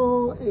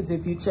know is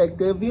if you check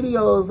their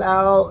videos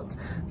out.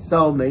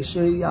 So make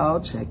sure y'all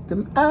check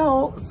them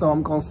out. So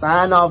I'm gonna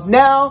sign off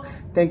now.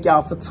 Thank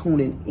y'all for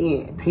tuning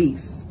in.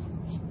 Peace.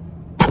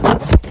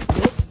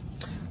 Oops.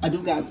 I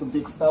do got some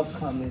big stuff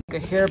coming. A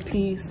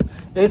hairpiece.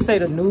 They say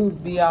the news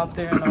be out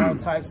there and all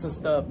types of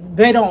stuff.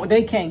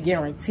 They can't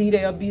guarantee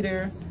they'll be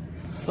there,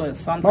 but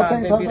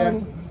sometimes they be there.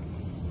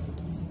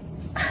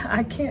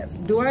 I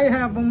can't. Do I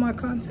have on my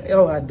content?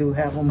 Oh, I do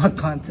have on my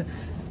content.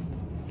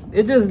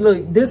 It just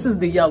this is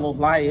the yellow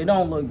light. It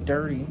don't look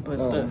dirty, but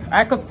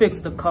I could fix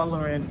the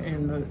color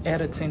in the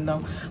editing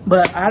though.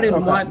 But I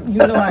didn't watch,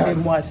 I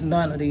didn't watch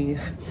none of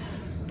these.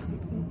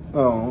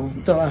 Oh.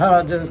 So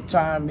I'll just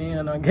chime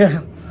in, I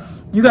guess.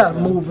 You gotta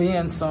move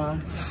in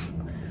some.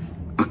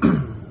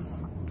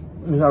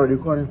 You already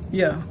recording?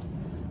 Yeah.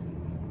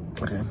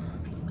 Okay.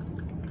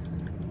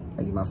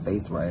 I get my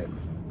face right.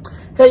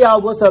 Hey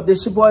y'all, what's up?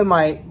 This your boy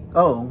Mike.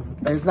 Oh,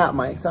 it's not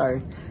Mike,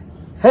 sorry.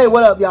 Hey,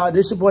 what up y'all?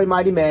 This your boy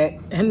Mighty Mac.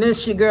 And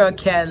this your girl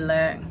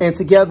Cadillac. And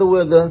together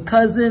we're the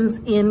Cousins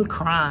in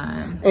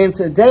Crime. And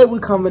today we're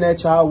coming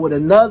at y'all with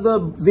another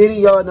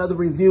video, another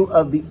review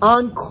of the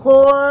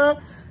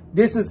Encore.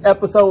 This is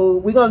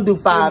episode, we're going to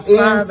do 5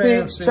 and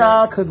 6,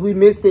 child, because we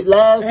missed it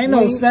last week. Ain't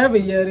no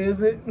 7 yet,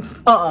 is it?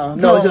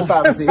 No, it's just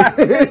 5 and 6.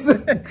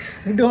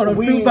 We're doing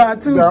them 2 by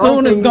 2.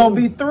 Soon it's going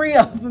to be 3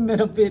 of them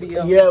in a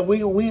video. Yeah, we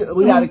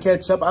got to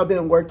catch up. I've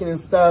been working and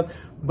stuff.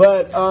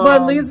 But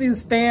at least you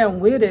stand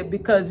with it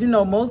because, you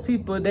know, most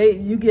people,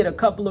 you get a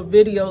couple of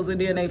videos and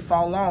then they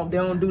fall off. They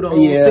don't do the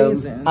whole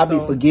season. I be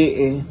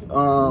forgetting.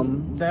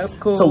 That's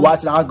cool. To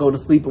watch it, I'll go to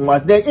sleep and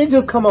watch that. It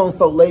just come on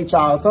so late,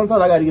 y'all.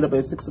 Sometimes I got to get up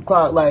at 6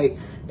 o'clock. Like,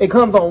 it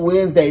comes on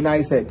Wednesday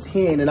nights at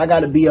 10 and I got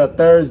to be up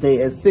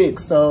Thursday at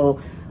 6. So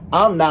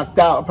I'm knocked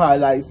out probably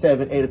like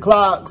 7, 8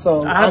 o'clock.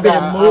 So I've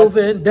been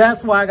moving.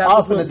 That's why I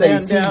got to say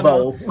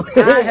TiVo.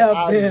 I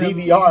have been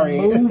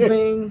DVRing.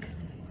 moving.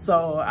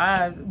 So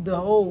the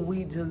whole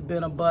week just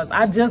been a buzz.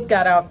 I just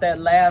got out that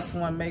last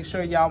one. Make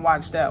sure y'all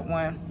watch that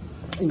one.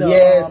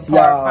 Yes,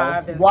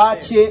 y'all.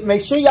 Watch it.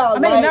 Make sure y'all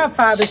not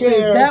 5 and 6.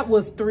 That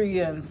was 3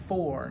 and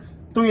 4.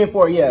 3 and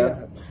 4,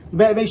 yeah.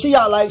 Make sure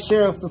y'all like,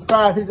 share, and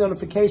subscribe. Hit the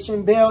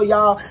notification bell,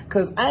 y'all,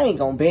 because I ain't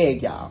going to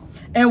beg y'all.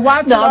 And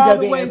watch it all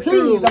the way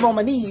through. Please, I'm on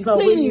my knees. So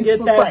we can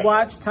get that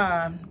watch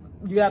time.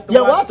 You have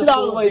to watch it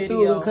all the way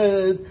through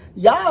because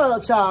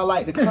y'all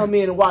like to come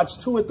in and watch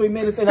 2 or 3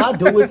 minutes, and I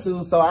do it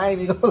too, so I ain't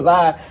even gonna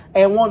lie,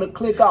 and want to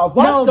click off.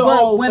 Watch the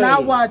whole thing. When I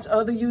watch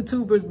other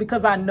YouTubers,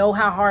 because I know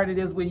how hard it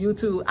is with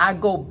YouTube, I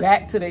go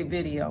back to their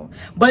video.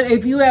 But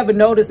if you ever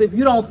notice, if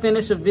you don't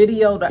finish a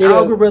video, the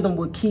algorithm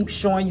will keep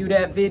showing you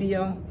that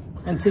video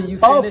until you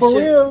finish it. For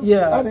real?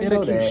 Yeah,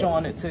 it'll keep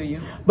showing it to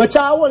you. But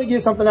y'all, I want to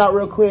get something out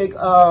real quick.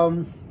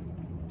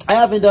 I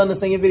haven't done a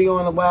singing video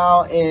in a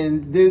while,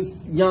 and this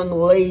young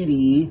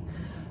lady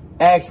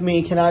asked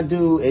me, can I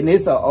do, and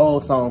it's an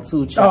old song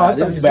too, child.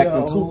 This is back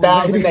in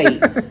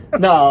 2008.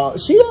 No,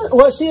 she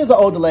is an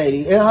older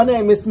lady, and her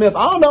name is Smith.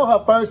 I don't know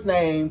her first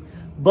name,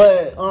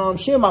 but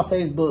she on my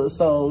Facebook,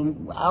 so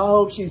I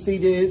hope she see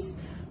this,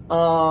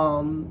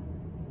 or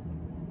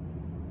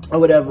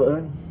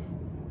whatever.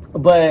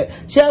 But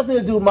she asked me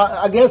to do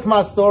I guess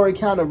my story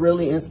kind of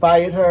really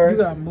inspired her. You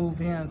gotta move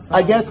in.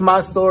 I guess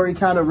my story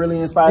kind of really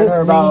inspired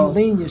her about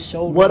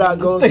what I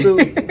go through.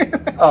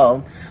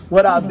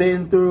 What I've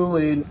been through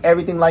and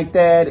everything like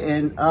that.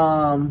 And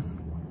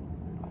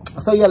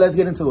so yeah, let's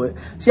get into it.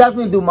 She asked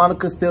me to do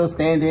Monica Still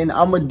Standing.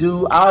 I'm gonna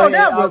do. I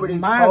already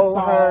told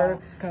her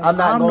I'm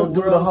not gonna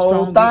do the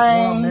whole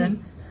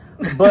thing,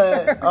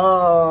 but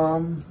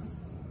I'm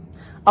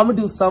gonna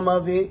do some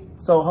of it.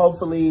 So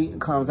hopefully it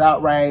comes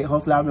out right.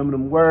 Hopefully I remember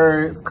them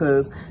words,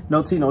 because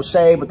no tea, no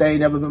shade, but they ain't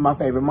never been my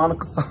favorite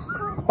Monica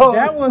song.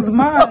 That was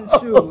mine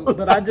too,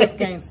 but I just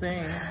can't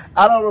sing.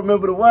 I don't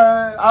remember the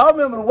words. I don't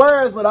remember the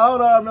words, but I don't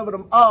know I remember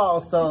them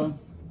all. So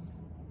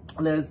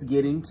let's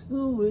get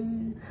into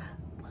it.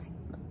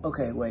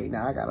 Okay, wait,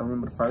 now I gotta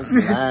remember the first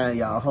line,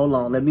 y'all. Hold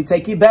on, let me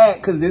take you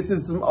back, because this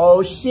is some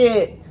old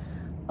shit.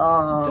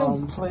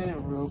 Just play it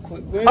real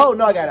quick. Oh,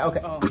 no, I got it,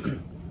 okay.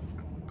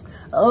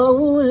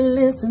 Oh,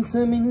 listen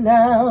to me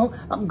now,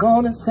 I'm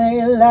gonna say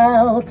it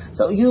loud,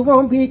 so you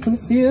won't be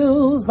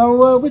confused by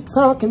what we're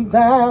talking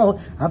about.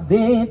 I've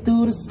been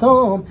through the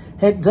storm,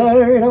 had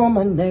dirt on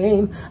my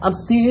name, I'm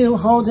still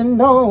holding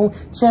on,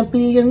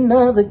 champion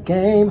of the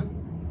game.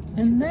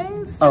 And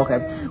then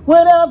okay.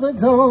 Whatever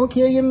don't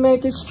kill you,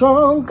 make it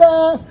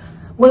stronger.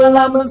 Well,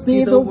 I must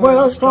be the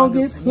world's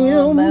strongest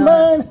human.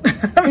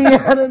 See,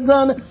 I done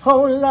done a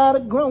whole lot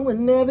of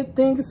growing.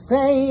 Everything you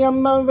say,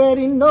 I'm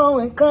already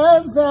knowing.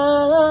 Cause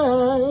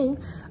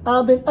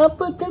I've been up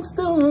against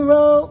the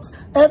ropes.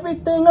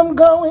 Everything I'm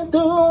going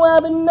through,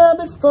 I've been there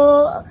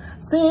before.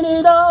 Seen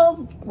it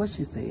all. What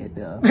she said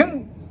though?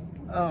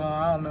 Oh,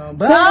 I don't know.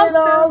 But I'm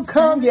still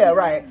come. Yeah,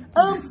 right.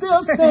 I'm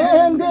still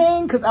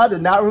standing. Because I do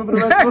not remember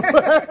the rest of the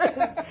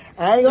words.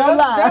 I ain't gonna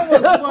lie. That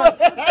was what,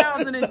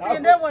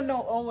 2010. That wasn't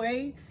no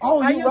 08.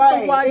 Oh, I used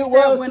to watch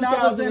that when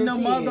I was in the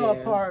mother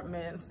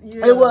apartments.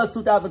 Yeah. It was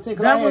 2010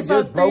 because I had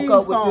just broke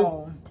up with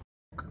this.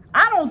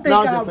 I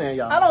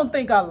don't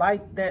think I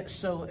liked that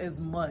show as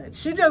much.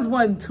 She just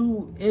wasn't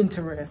too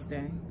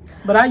interesting.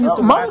 But I used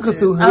to watch Monica it.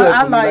 Too hood.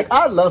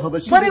 I love her,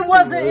 but it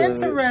wasn't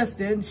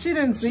interesting. She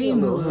didn't seem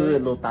a little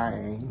hood, little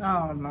thing.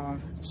 Oh no,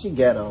 she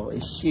ghetto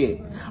as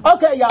shit.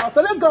 Okay, y'all.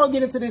 So let's go and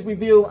get into this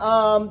review.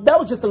 That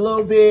was just a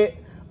little bit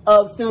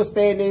of Still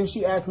Standing.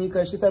 She asked me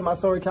because she said my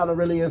story kind of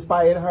really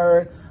inspired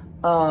her.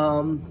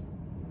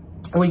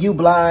 When you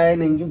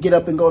blind and you get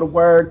up and go to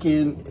work,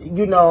 and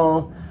you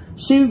know.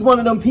 She's one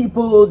of them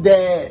people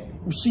that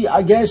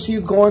I guess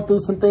she's going through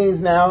some things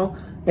now.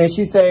 And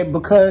she said,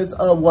 because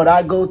of what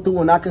I go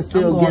through and I can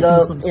still get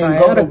up and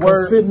go to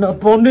work. Sitting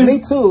up on this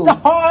me too.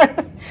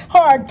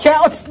 hard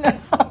couch now.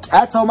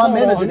 I told my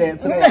manager that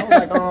today. I was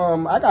like,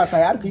 I gotta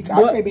say, I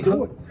can't be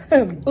doing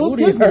it.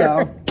 Excuse me,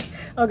 y'all.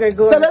 Okay,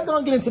 go ahead. So let's go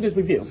and get into this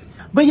review.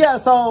 But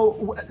yeah,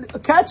 so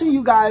catching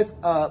you guys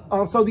up.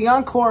 So the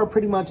Encore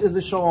pretty much is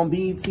a show on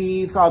BET.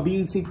 It's called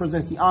BET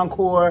Presents the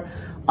Encore.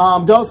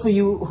 Those for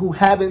you who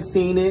haven't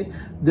seen it,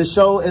 the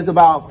show is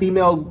about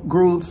female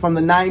groups from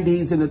the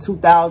 90s and the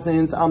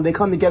 2000s. They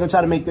come together,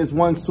 try to make this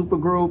one super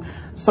group.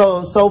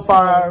 So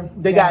far,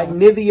 they got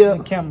Nivea.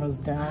 The camera's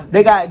down.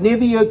 They got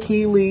Nivea,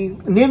 Keely.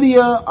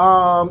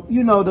 Nivea,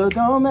 you know, the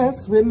don't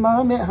mess with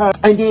mom and her.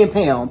 And then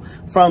Pam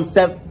from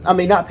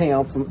not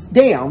Pam from,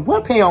 damn,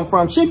 where Pam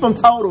from? She from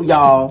Total,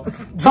 y'all.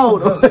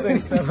 Total.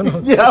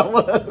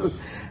 Yeah.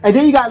 And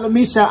then you got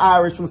Mesha and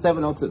Irish from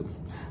 702.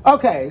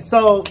 Okay,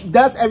 so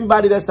that's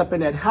everybody that's up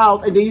in that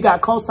house, and then you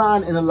got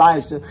Cosign and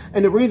Elijah.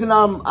 And the reason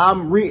I'm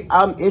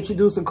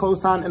introducing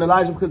Cosign and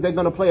Elijah because they're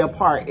gonna play a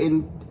part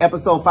in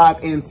episode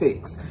 5 and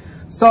 6.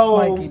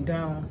 So Mikey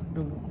down.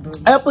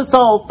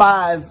 Episode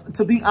 5.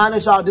 To be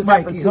honest, y'all, this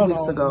happened 2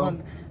 weeks ago.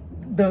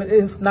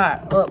 It's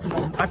not up.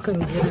 I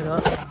couldn't get it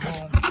up.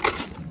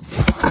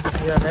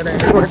 Yeah, that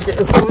ain't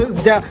working. So it's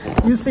down.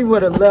 You see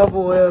where the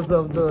level is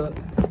of the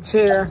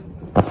chair.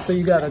 So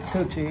you gotta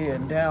tilt your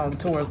head down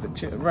towards the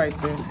chair, right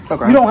there.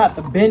 Okay. You don't have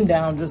to bend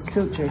down, just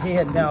tilt your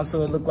head down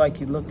so it look like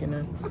you're looking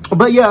in.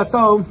 But yeah,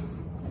 so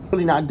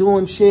really not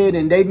doing shit,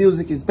 and their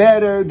music is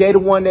better. They the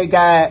one that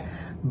got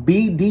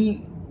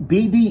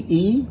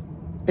BDE.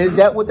 Is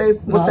that what they?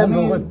 What that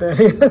means? What that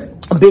is?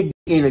 Big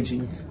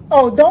energy.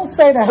 Oh, don't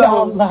say that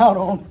out loud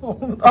on.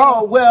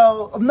 Oh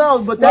well, no,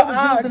 but that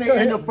was used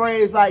in the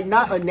phrase, like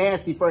not a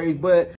nasty phrase, but